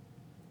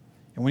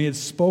 And when he had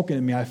spoken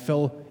to me, I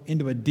fell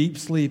into a deep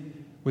sleep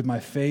with my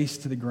face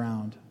to the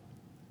ground.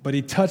 But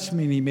he touched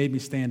me, and he made me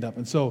stand up.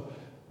 And so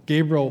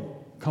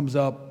Gabriel comes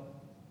up,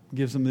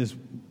 begins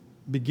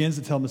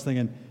to tell him this thing,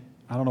 and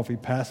I don't know if he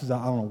passes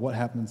out, I don't know what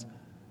happens.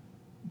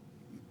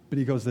 But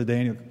he goes to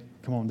Daniel,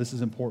 "Come on, this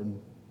is important.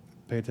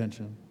 Pay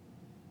attention."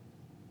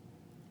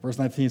 Verse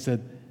 19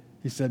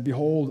 he said,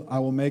 "Behold, I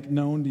will make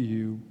known to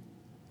you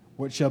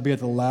what shall be at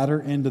the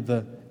latter end of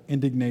the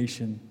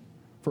indignation."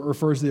 For it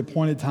refers to the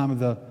appointed time of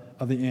the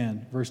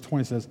end. Verse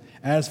 20 says,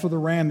 "As for the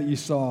ram that you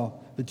saw,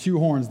 the two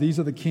horns, these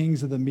are the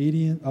kings of the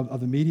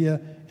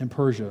Media and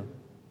Persia."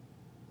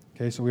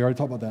 Okay, so we already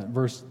talked about that.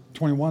 Verse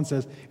 21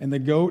 says, "And the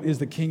goat is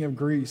the king of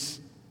Greece,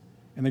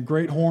 and the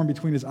great horn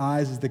between his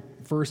eyes is the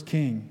first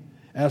king.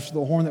 As for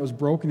the horn that was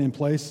broken, in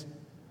place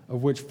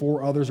of which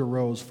 4 others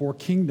arose, 4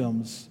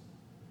 kingdoms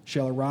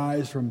shall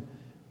arise from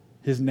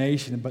his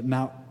nation, but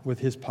not with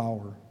his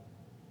power."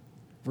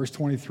 Verse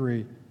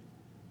 23.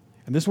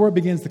 And this is where it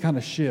begins to kind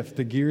of shift.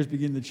 The gears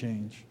begin to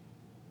change.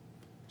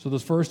 So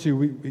those first two,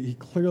 he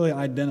clearly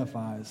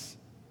identifies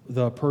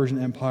the Persian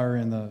Empire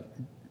and the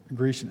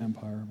Grecian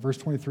Empire. Verse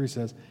 23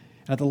 says,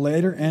 "At the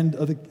later end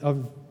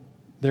of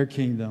their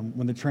kingdom,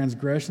 when the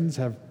transgressors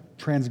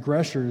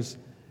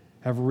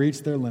have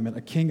reached their limit,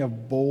 a king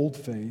of bold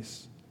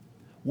face,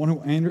 one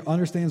who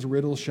understands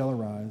riddles shall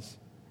arise.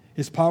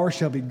 His power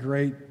shall be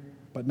great,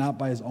 but not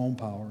by his own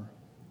power.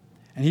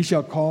 And he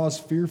shall cause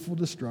fearful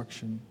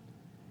destruction,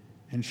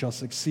 and shall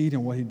succeed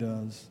in what he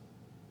does,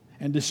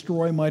 and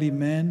destroy mighty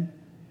men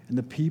and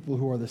the people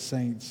who are the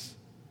saints.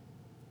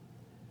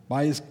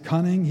 By his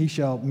cunning he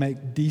shall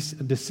make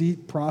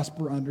deceit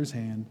prosper under his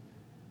hand.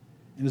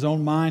 In his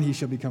own mind he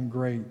shall become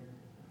great.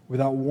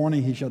 Without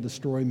warning he shall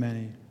destroy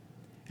many.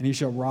 And he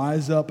shall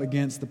rise up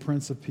against the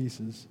Prince of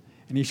Pieces,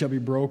 and he shall be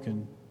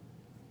broken,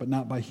 but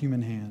not by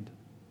human hand.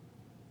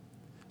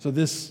 So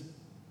this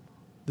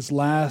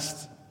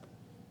last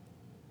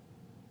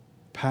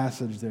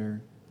passage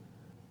there,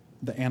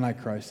 the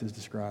Antichrist is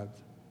described.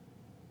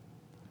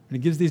 And it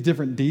gives these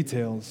different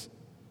details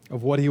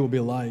of what he will be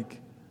like,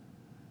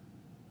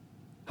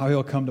 how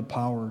he'll come to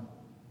power.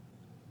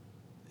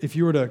 If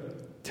you were to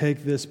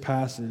take this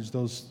passage,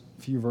 those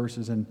few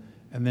verses, and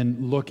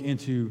then look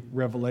into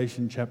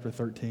Revelation chapter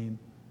 13,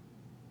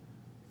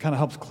 it kind of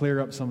helps clear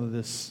up some of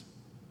this,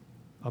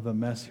 of the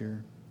mess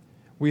here.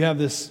 We have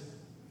this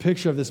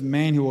picture of this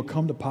man who will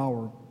come to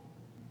power,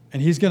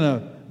 and he's going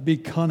to be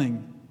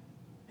cunning.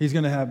 He's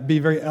going to be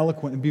very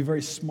eloquent and be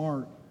very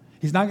smart.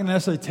 He's not going to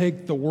necessarily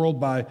take the world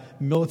by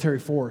military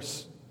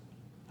force.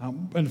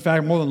 In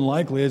fact, more than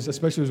likely,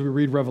 especially as we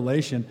read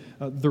Revelation,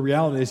 the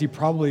reality is he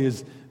probably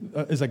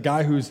is a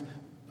guy who's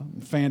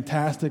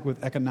fantastic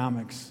with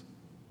economics,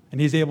 and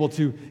he's able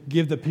to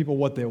give the people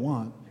what they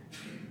want.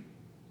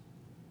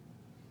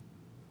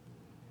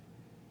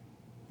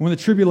 When the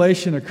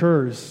tribulation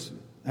occurs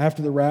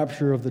after the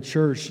rapture of the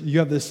church, you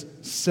have this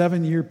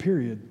 7-year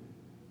period.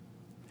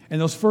 And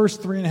those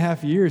first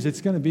 3.5 years,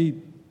 it's going to be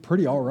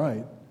pretty all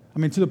right. I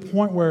mean, to the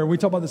point where we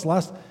talked about this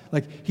last,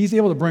 he's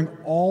able to bring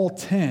all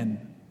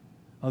 10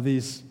 of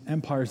these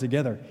empires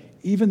together,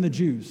 even the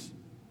Jews.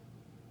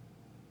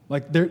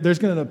 He's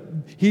going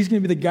to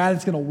be the guy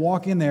that's going to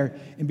walk in there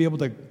and be able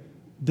to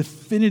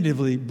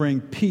definitively bring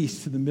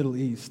peace to the Middle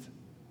East,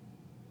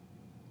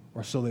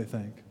 or so they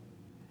think.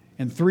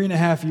 And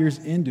 3.5 years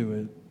into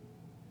it,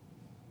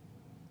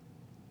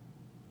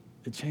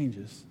 it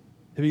changes.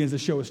 It begins to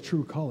show its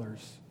true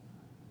colors.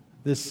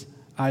 This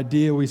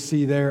idea we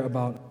see there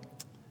about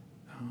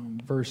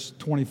verse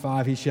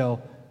 25, he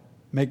shall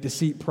make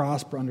deceit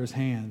prosper under his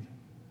hand.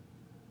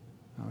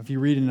 If you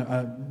read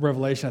in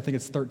Revelation, I think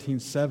it's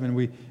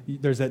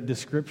 13:7, there's that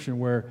description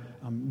where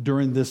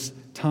during this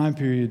time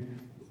period,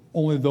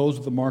 only those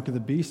with the mark of the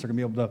beast are going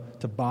to be able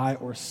to buy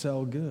or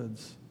sell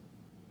goods.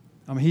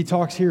 He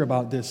talks here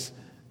about this,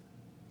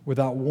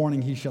 without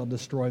warning he shall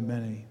destroy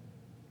many.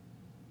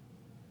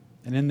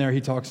 And in there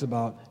he talks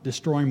about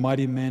destroying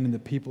mighty men and the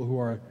people who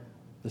are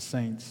the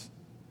saints.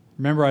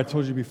 Remember, I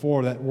told you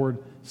before that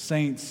word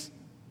saints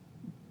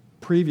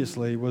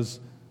previously was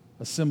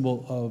a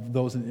symbol of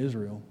those in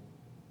Israel,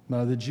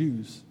 the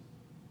Jews.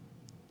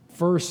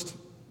 First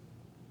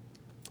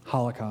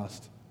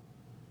Holocaust,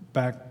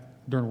 back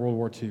during World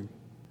War II.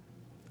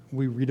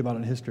 We read about it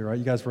in history, right?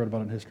 You guys read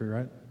about it in history,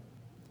 right?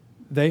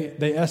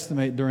 They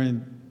estimate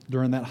during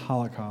that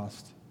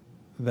Holocaust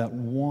that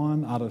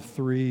 1 out of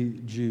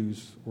 3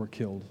 Jews were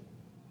killed.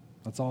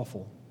 That's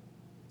awful.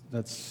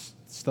 That's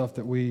stuff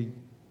that we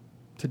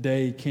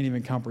today can't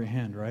even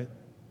comprehend, right?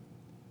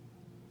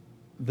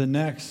 The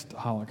next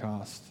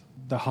Holocaust,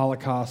 the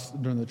Holocaust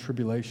during the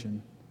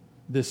tribulation,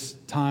 this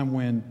time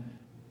when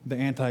the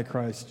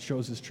Antichrist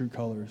shows his true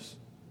colors.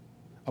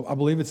 I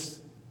believe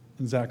it's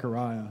in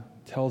Zechariah,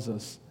 tells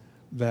us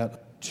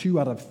that 2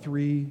 out of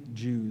 3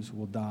 Jews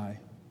will die.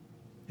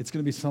 It's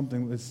going to be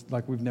something that's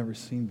like we've never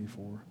seen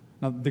before.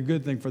 Now, the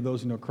good thing for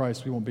those who know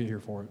Christ, we won't be here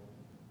for it.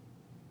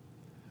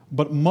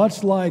 But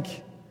much like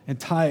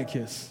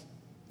Antiochus,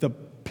 the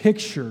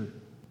picture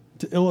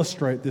to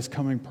illustrate this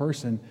coming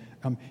person,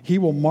 he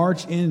will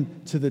march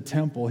into the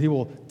temple. He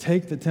will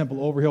take the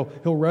temple over.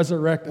 He'll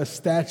resurrect a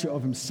statue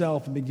of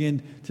himself and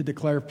begin to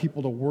declare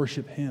people to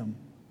worship him.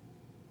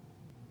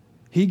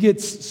 He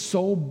gets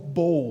so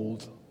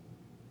bold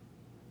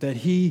that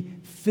he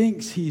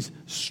thinks he's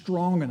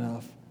strong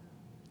enough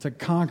to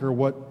conquer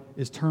what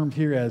is termed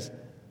here as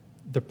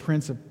the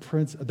Prince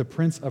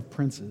of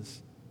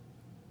Princes.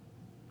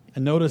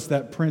 And notice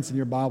that prince in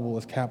your Bible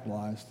is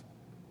capitalized.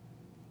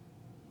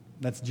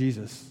 That's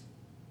Jesus.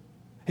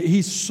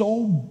 He's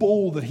so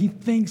bold that he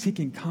thinks he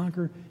can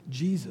conquer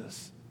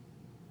Jesus.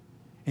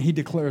 And he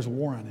declares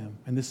war on him.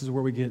 And this is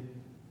where we get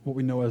what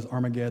we know as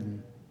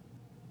Armageddon.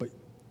 But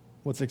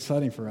what's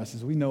exciting for us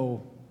is we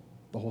know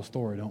the whole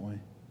story, don't we?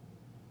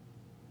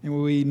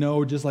 And we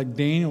know, just like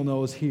Daniel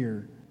knows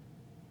here,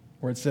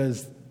 where it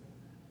says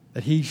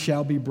that he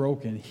shall be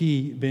broken,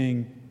 he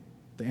being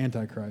the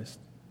Antichrist.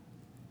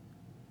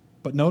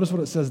 But notice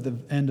what it says at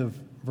the end of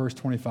verse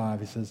 25.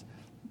 He says,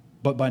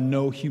 but by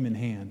no human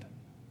hand.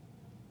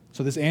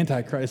 So this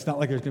Antichrist, it's not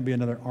like there's going to be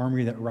another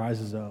army that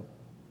rises up.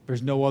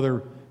 There's no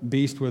other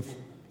beast with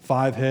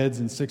 5 heads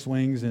and 6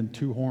 wings and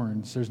 2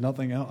 horns. There's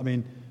nothing else. I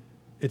mean,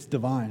 it's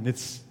divine.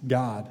 It's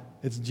God.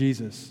 It's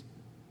Jesus.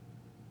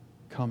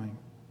 coming.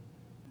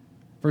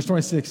 Verse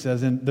 26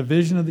 says, "And the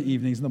vision of the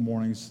evenings and the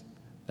mornings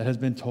that has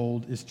been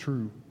told is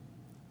true.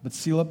 But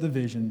seal up the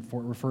vision,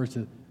 for it refers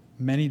to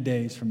many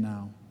days from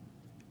now."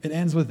 It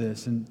ends with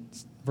this, and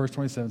verse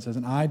 27 says,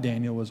 "And I,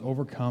 Daniel, was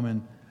overcome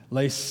and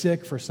lay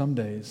sick for some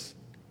days.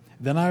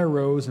 Then I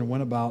arose and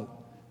went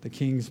about the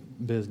king's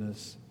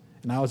business,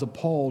 and I was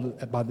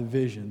appalled by the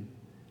vision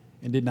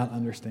and did not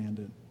understand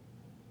it."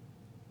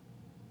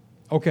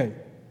 Okay,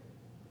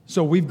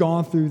 so we've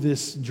gone through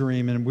this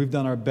dream, and we've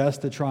done our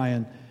best to try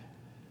and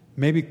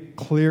maybe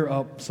clear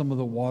up some of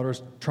the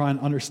waters, try and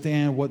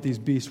understand what these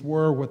beasts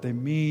were, what they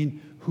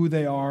mean, who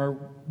they are,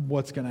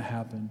 what's going to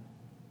happen.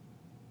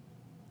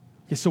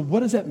 Okay, so what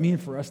does that mean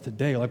for us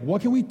today? Like,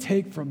 what can we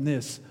take from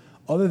this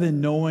other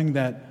than knowing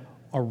that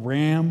a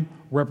ram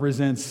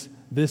represents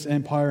this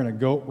empire and a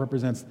goat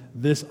represents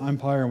this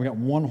empire, and we got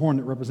one horn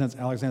that represents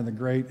Alexander the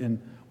Great? And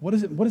what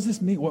does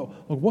this mean? Well,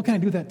 what can I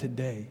do with that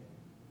today?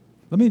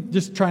 Let me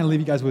just try and leave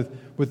you guys with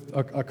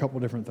a couple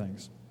different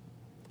things.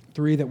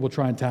 3 that we'll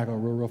try and tackle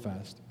real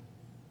fast.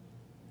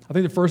 I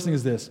think the first thing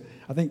is this.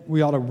 I think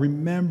we ought to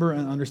remember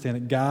and understand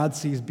that God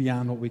sees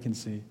beyond what we can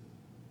see.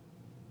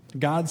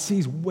 God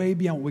sees way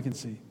beyond what we can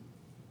see.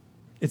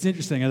 It's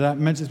interesting, as I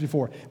mentioned this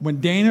before,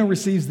 when Daniel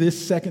receives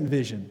this second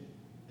vision,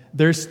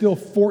 there's still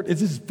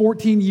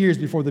 14 years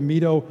before the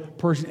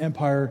Medo-Persian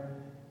Empire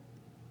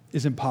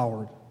is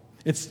empowered.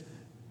 It's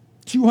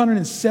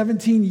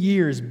 217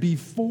 years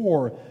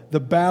before the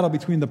battle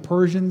between the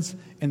Persians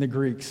and the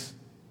Greeks.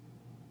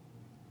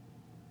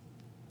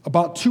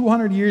 About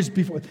 200 years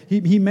before,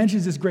 he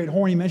mentions this great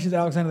horn, he mentions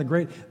Alexander the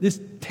Great. This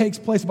takes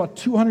place about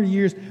 200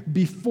 years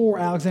before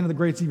Alexander the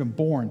Great's even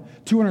born,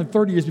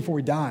 230 years before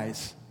he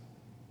dies.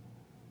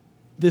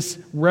 This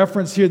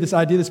reference here, this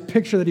idea, this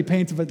picture that he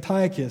paints of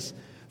Antiochus,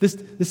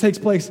 this takes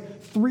place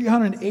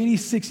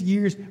 386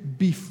 years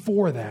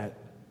before that.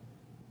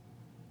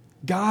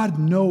 God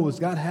knows,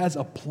 God has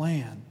a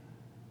plan.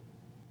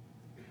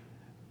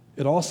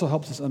 It also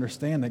helps us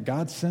understand that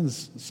God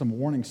sends some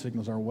warning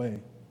signals our way.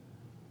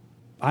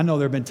 I know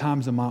there have been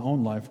times in my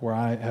own life where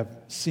I have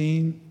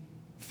seen,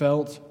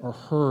 felt, or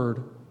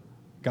heard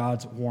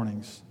God's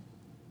warnings.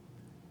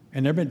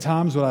 And there have been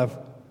times when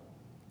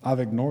I've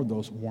ignored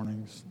those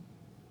warnings.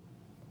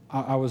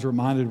 I was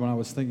reminded when I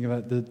was thinking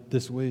about it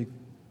this week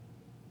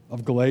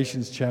of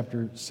Galatians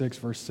chapter 6,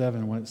 verse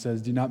 7, when it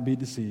says, "Do not be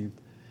deceived.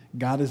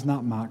 God is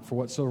not mocked, for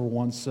whatsoever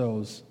one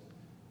sows,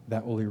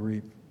 that will he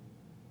reap."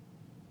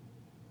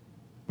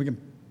 We can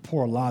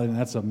pour a lot in.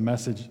 That's a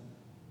message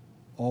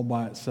all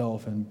by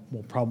itself, and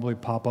will probably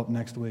pop up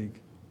next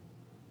week.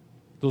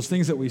 Those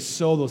things that we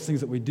sow, those things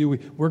that we do,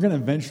 we're going to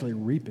eventually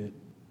reap it.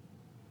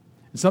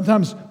 And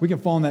sometimes we can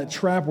fall in that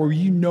trap where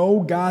you know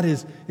God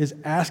is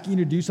asking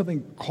you to do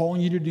something, calling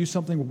you to do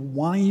something,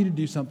 wanting you to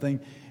do something,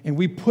 and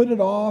we put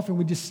it off and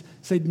we just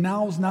say,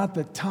 now's not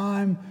the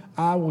time,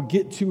 I will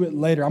get to it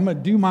later. I'm going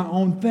to do my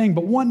own thing,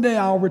 but one day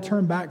I'll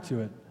return back to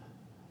it.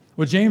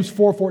 Well, James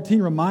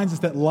 4:14 reminds us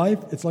that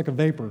life, it's like a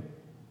vapor,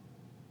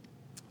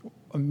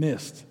 a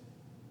mist.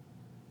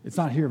 It's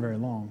not here very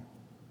long.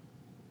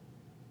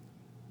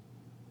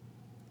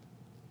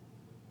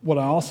 What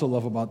I also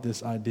love about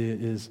this idea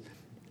is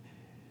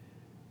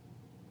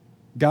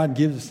God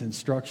gives us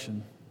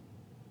instruction.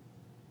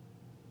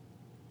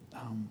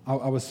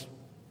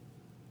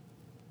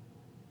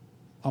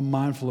 I'm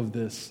mindful of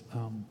this,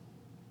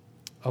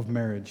 of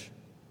marriage.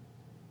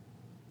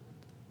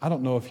 I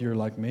don't know if you're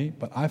like me,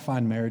 but I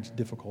find marriage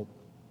difficult.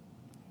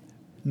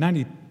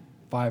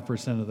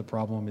 95% of the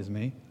problem is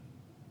me.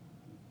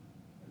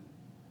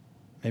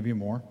 Maybe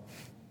more.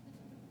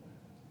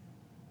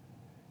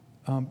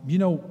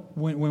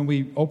 When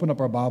we open up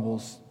our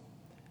Bibles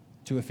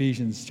to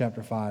Ephesians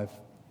chapter 5,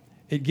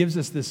 it gives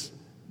us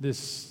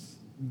this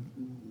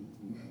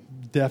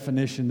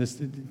definition.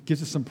 It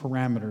gives us some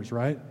parameters,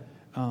 right?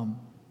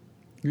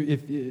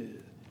 If you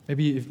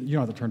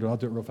don't have to turn to it, I'll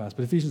do it real fast.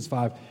 But Ephesians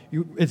 5,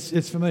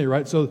 it's familiar,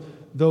 right? So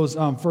those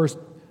first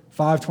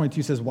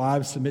 5:22 says,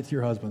 "Wives, submit to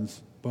your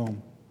husbands."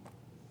 Boom.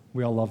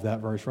 We all love that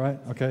verse, right?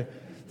 Okay.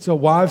 So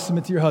wives,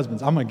 submit to your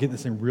husbands. I'm going to get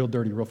this thing real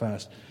dirty real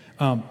fast.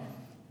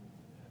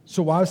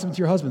 So wives, submit to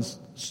your husbands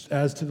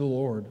as to the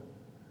Lord.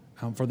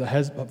 For the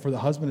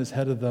husband is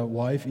head of the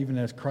wife, even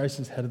as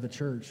Christ is head of the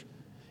church.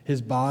 His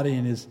body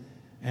and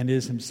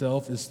is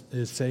himself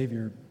is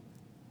Savior.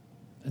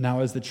 And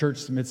now as the church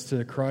submits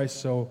to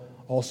Christ, so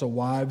also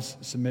wives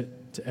submit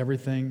in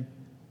everything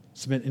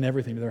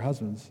to their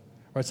husbands.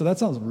 Right? So that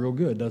sounds real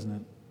good, doesn't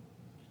it?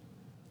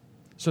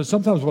 So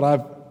sometimes what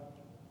I've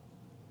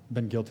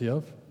been guilty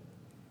of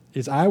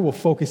is I will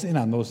focus in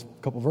on those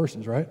couple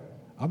verses, right?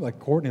 I'm like,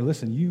 Courtney,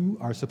 listen, you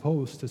are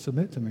supposed to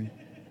submit to me.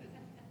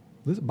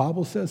 The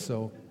Bible says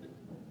so.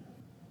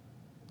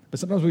 But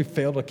sometimes we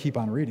fail to keep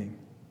on reading.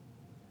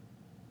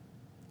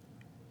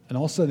 And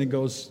all of a sudden it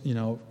goes,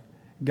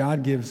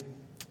 God gives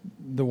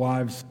the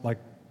wives like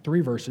 3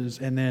 verses,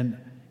 and then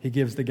he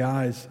gives the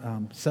guys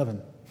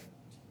 7.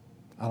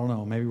 I don't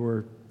know, maybe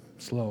we're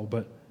slow,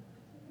 but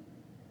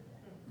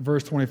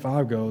verse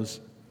 25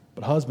 goes,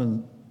 "But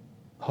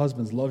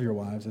husbands, love your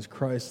wives as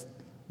Christ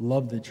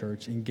loved the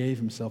church and gave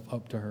himself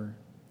up to her,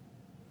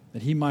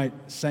 that he might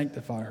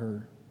sanctify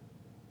her,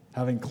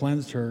 having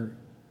cleansed her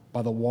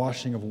by the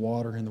washing of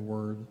water in the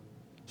word,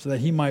 so that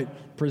he might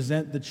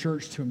present the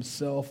church to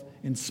himself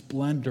in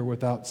splendor,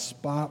 without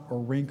spot or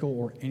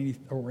wrinkle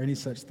or any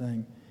such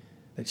thing,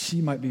 that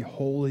she might be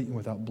holy and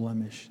without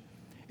blemish.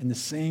 In the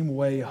same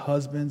way,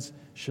 husbands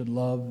should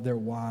love their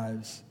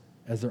wives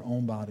as their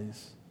own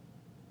bodies.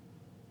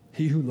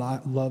 He who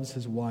loves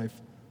his wife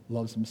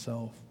loves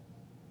himself.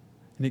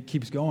 And it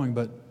keeps going,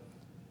 but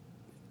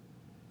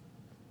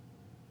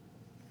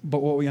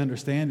what we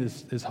understand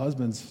is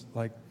husbands,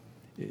 like,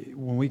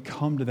 when we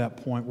come to that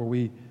point where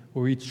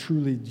we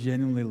truly,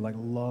 genuinely, like,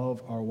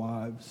 love our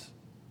wives,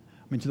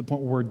 I mean, to the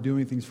point where we're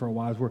doing things for our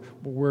wives,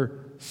 we're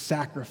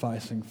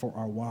sacrificing for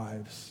our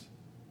wives,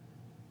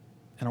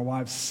 and our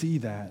wives see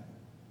that,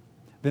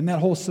 then that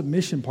whole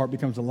submission part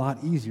becomes a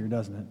lot easier,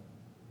 doesn't it?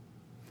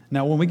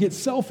 Now, when we get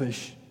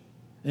selfish,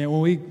 and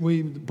when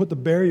we put the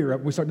barrier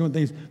up, we start doing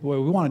things the way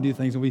we want to do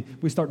things, and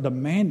we start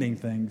demanding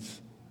things,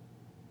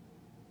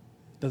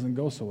 it doesn't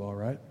go so well,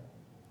 right?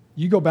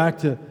 You go back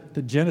to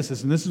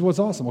Genesis, and this is what's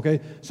awesome, okay?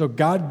 So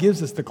God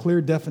gives us the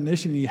clear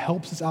definition, and he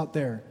helps us out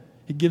there.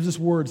 He gives us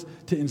words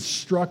to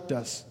instruct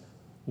us.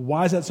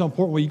 Why is that so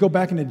important? Well, you go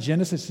back into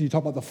Genesis, and you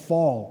talk about the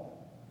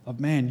fall of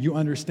man. You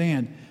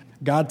understand.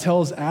 God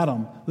tells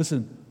Adam,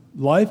 listen,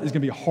 life is going to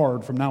be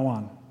hard from now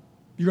on.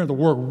 You're going to have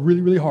to work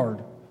really, really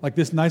hard. Like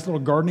this nice little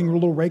gardening,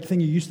 little rake thing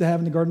you used to have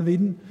in the Garden of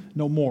Eden,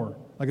 no more.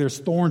 Like there's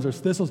thorns, there's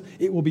thistles.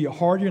 It will be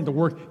hard. You're going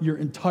to have to work your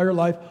entire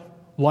life.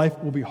 Life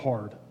will be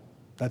hard.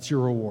 That's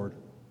your reward.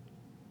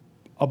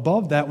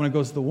 Above that, when it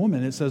goes to the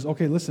woman, it says,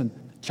 okay, listen,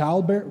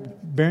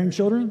 bearing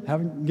children,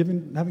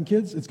 having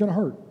kids, it's going to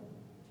hurt.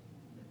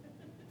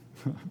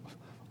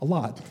 A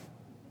lot.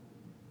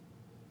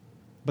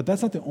 But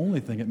that's not the only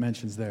thing it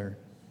mentions there.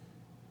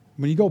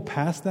 When you go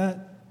past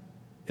that,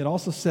 it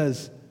also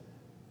says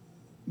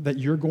that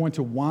you're going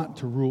to want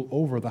to rule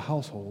over the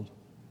household.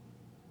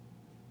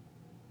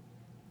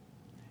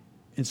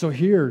 And so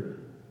here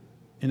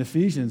in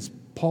Ephesians,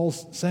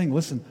 Paul's saying,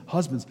 listen,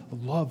 husbands,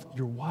 love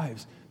your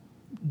wives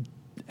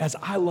as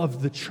I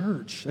love the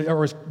church,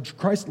 or as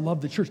Christ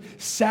loved the church.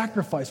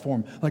 Sacrifice for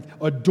them, like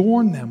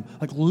adorn them,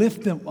 like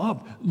lift them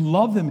up,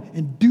 love them,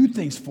 and do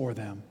things for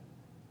them.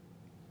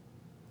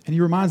 And he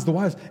reminds the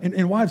wives,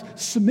 and wives,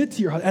 submit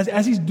to your husband.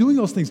 As he's doing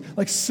those things,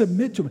 like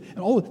submit to him.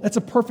 And that's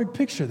a perfect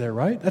picture there,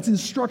 right? That's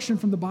instruction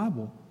from the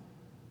Bible.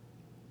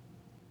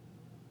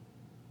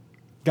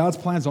 God's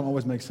plans don't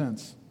always make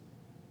sense.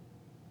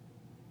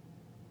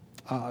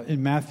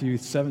 In Matthew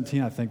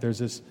 17, I think, there's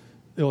this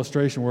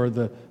illustration where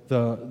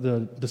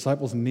the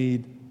disciples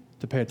need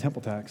to pay a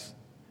temple tax.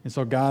 And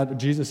so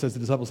Jesus says to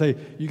the disciples, hey,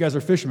 you guys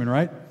are fishermen,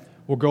 right?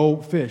 Well,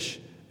 go fish.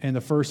 And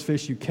the first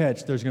fish you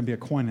catch, there's going to be a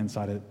coin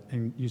inside it,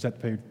 and use that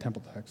to pay your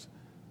temple tax.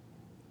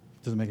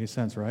 Doesn't make any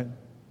sense, right?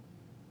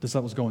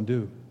 Disciples go and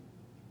do.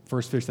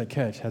 First fish they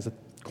catch has a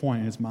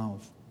coin in its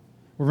mouth.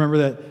 Remember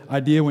that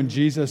idea when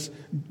Jesus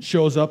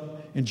shows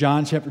up in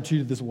John chapter 2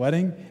 to this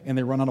wedding, and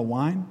they run out of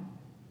wine?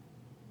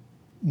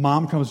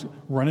 Mom comes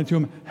running to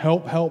him,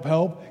 help, help,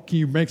 help. Can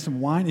you make some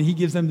wine? And he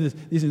gives them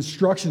these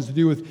instructions to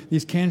do with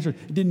these cans.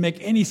 It didn't make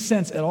any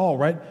sense at all,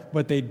 right?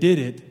 But they did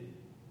it,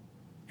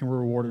 and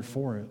were rewarded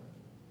for it.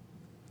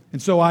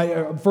 And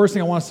so first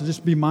thing I want us to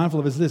just be mindful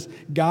of is this.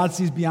 God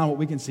sees beyond what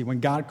we can see. When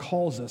God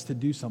calls us to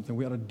do something,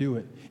 we ought to do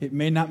it. It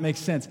may not make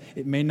sense.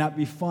 It may not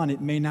be fun.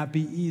 It may not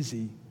be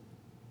easy.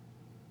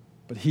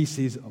 But he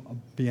sees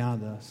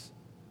beyond us.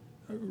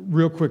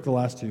 Real quick, the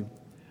last two.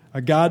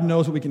 God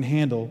knows what we can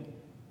handle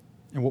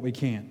and what we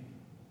can't.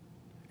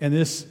 And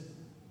this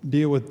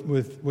deal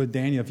with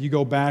Daniel, if you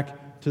go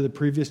back to the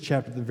previous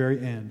chapter at the very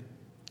end,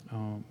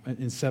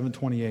 in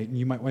 7:28, and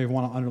you might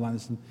want to underline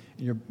this in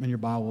your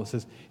Bible. It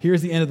says,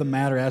 here's the end of the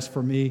matter. As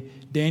for me,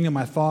 Daniel,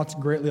 my thoughts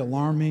greatly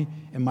alarmed me,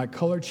 and my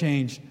color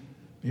changed.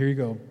 Here you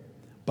go.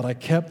 But I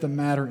kept the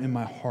matter in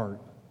my heart.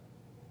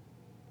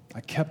 I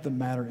kept the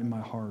matter in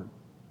my heart.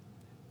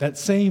 That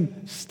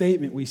same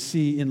statement we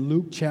see in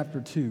Luke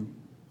chapter 2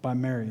 by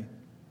Mary.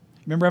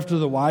 Remember after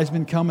the wise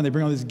men come and they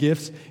bring all these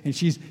gifts, and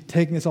she's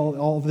taking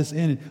all of this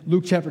in. In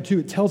Luke chapter 2,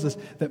 it tells us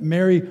that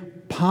Mary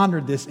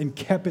pondered this and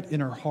kept it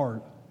in her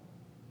heart.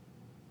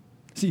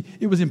 See,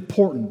 it was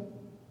important.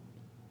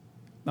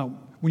 Now,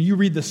 when you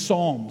read the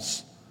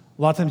Psalms,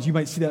 a lot of times you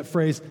might see that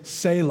phrase,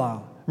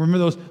 Selah.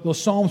 Remember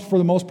those Psalms, for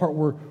the most part,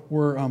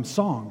 were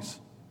songs.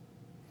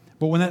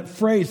 But when that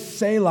phrase,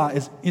 Selah,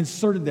 is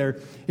inserted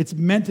there, it's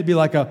meant to be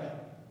like a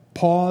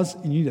pause,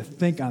 and you need to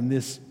think on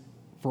this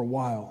for a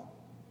while.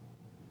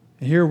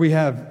 And here we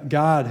have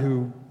God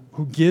who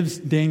gives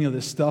Daniel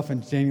this stuff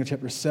in Daniel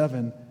chapter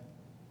 7.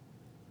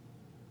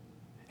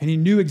 And he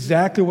knew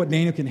exactly what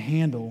Daniel can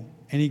handle.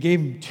 And he gave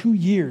him 2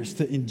 years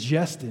to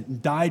ingest it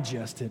and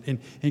digest it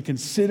and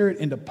consider it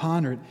and to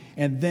ponder it,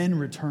 and then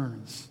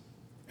returns.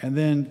 And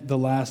then the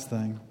last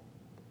thing,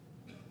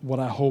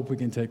 what I hope we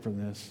can take from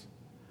this,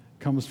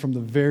 comes from the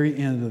very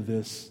end of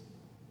this.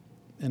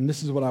 And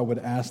this is what I would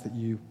ask that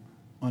you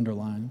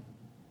underline.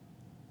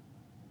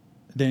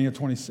 Daniel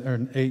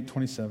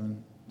 8:27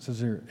 It says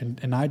here,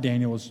 and I,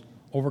 Daniel, was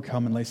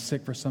overcome and lay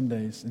sick for some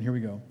days. And here we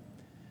go.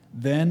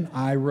 Then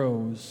I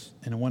rose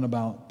and went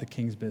about the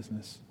king's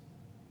business.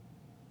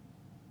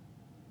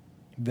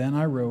 Then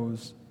I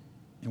rose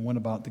and went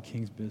about the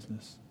king's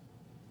business.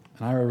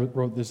 And I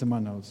wrote this in my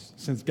notes.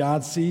 Since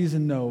God sees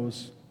and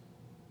knows,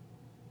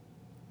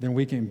 then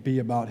we can be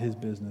about his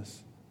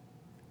business.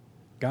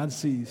 God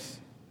sees.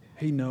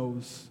 He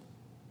knows.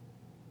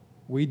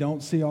 We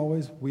don't see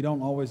always. We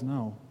don't always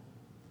know.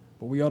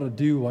 But we ought to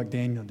do like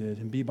Daniel did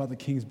and be about the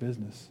king's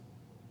business.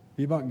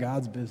 Be about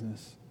God's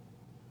business.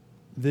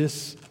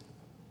 This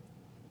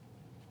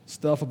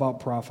stuff about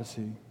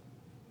prophecy,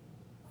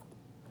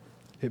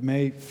 it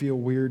may feel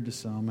weird to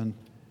some,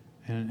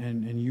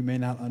 and you may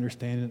not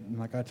understand it. And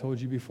like I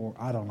told you before,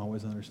 I don't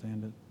always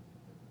understand it.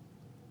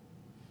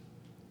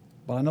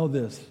 But I know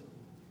this.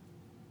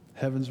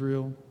 Heaven's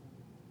real.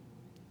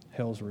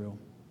 Hell's real.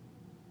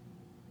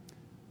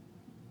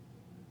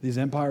 These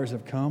empires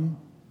have come.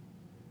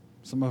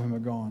 Some of them are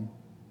gone.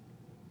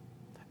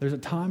 There's a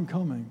time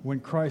coming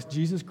when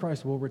Jesus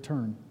Christ will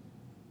return.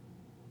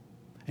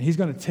 And he's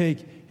going to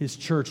take his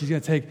church. He's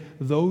going to take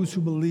those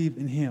who believe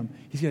in him.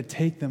 He's going to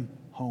take them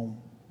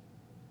home.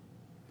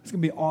 It's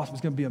going to be awesome.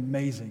 It's going to be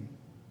amazing.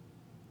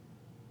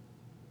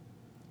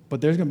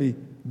 But there's going to be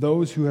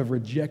those who have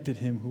rejected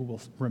him who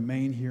will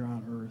remain here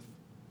on earth.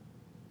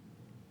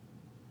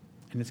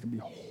 And it's going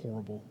to be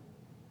horrible.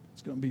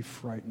 It's going to be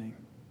frightening.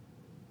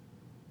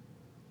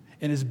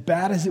 And as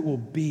bad as it will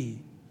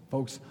be,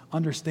 folks,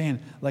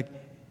 understand, like,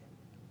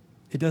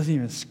 it doesn't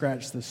even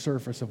scratch the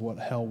surface of what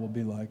hell will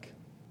be like.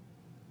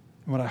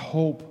 And what I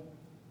hope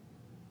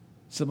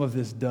some of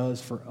this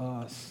does for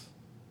us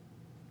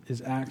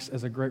is acts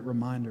as a great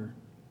reminder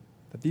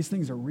that these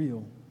things are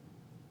real.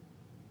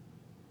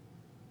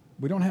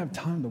 We don't have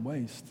time to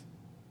waste.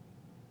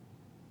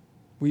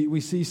 We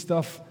see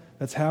stuff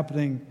that's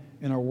happening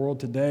in our world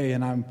today,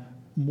 and I'm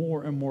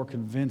more and more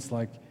convinced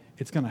like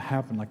it's going to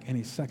happen like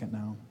any second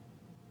now.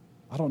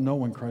 I don't know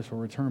when Christ will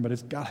return, but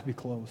it's got to be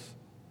close.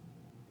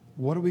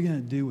 What are we going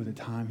to do with the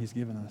time he's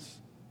given us?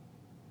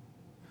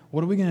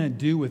 What are we going to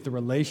do with the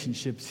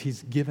relationships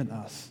he's given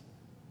us?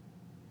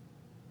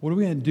 What are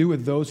we going to do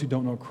with those who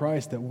don't know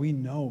Christ that we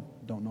know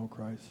don't know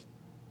Christ?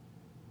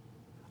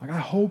 Like, I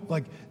hope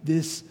like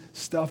this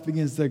stuff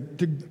begins to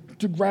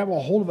grab a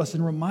hold of us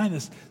and remind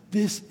us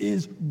this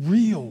is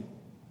real.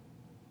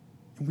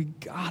 And we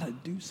got to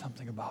do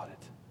something about it.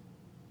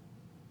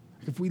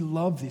 Like, if we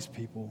love these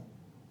people,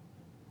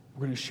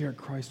 we're going to share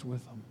Christ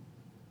with them.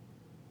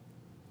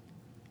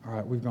 All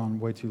right, we've gone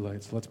way too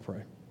late, so let's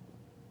pray.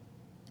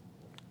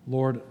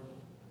 Lord,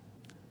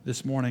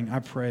 this morning I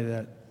pray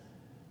that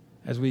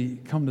as we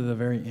come to the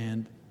very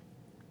end,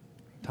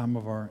 time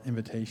of our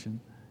invitation,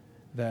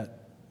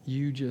 that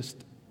you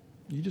just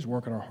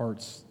work in our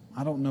hearts.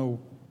 I don't know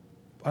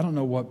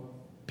what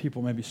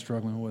people may be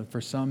struggling with. For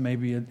some,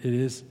 maybe it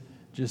is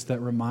just that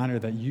reminder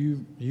that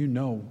you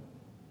know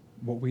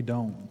what we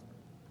don't.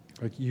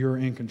 Like, you're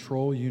in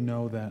control. You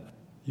know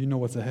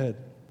what's ahead.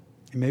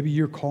 And maybe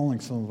you're calling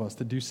some of us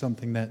to do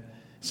something that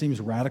seems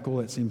radical,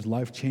 that seems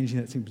life-changing,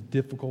 that seems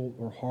difficult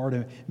or hard,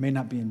 and it may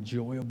not be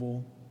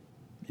enjoyable.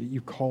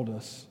 You called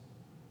us.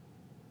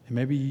 And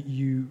maybe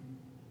you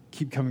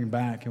keep coming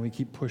back and we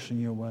keep pushing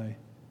you away.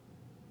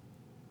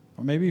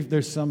 Or maybe if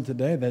there's some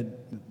today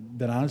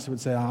that honestly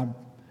would say,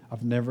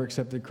 I've never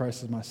accepted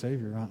Christ as my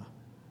Savior.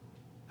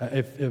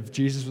 If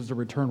Jesus was to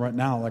return right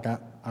now, like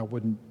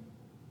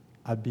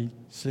I'd be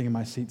sitting in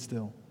my seat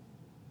still.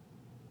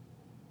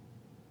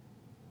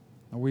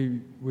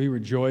 We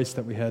rejoiced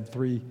that we had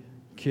 3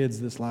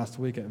 kids this last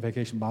week at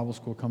Vacation Bible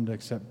School come to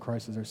accept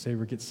Christ as their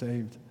Savior, get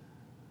saved.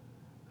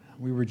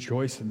 We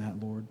rejoice in that,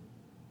 Lord.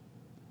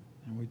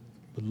 And we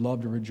would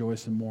love to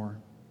rejoice in more.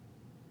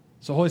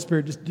 So Holy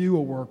Spirit, just do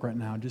a work right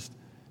now. Just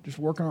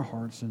work in our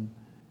hearts. And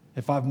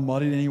if I've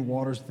muddied any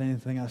waters with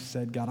anything I've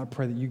said, God, I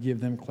pray that you give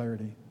them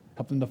clarity.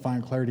 Help them to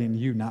find clarity in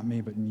you, not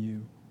me, but in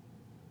you.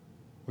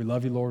 We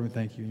love you, Lord, and we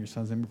thank you. In your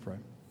Son's name we pray.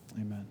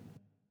 Amen.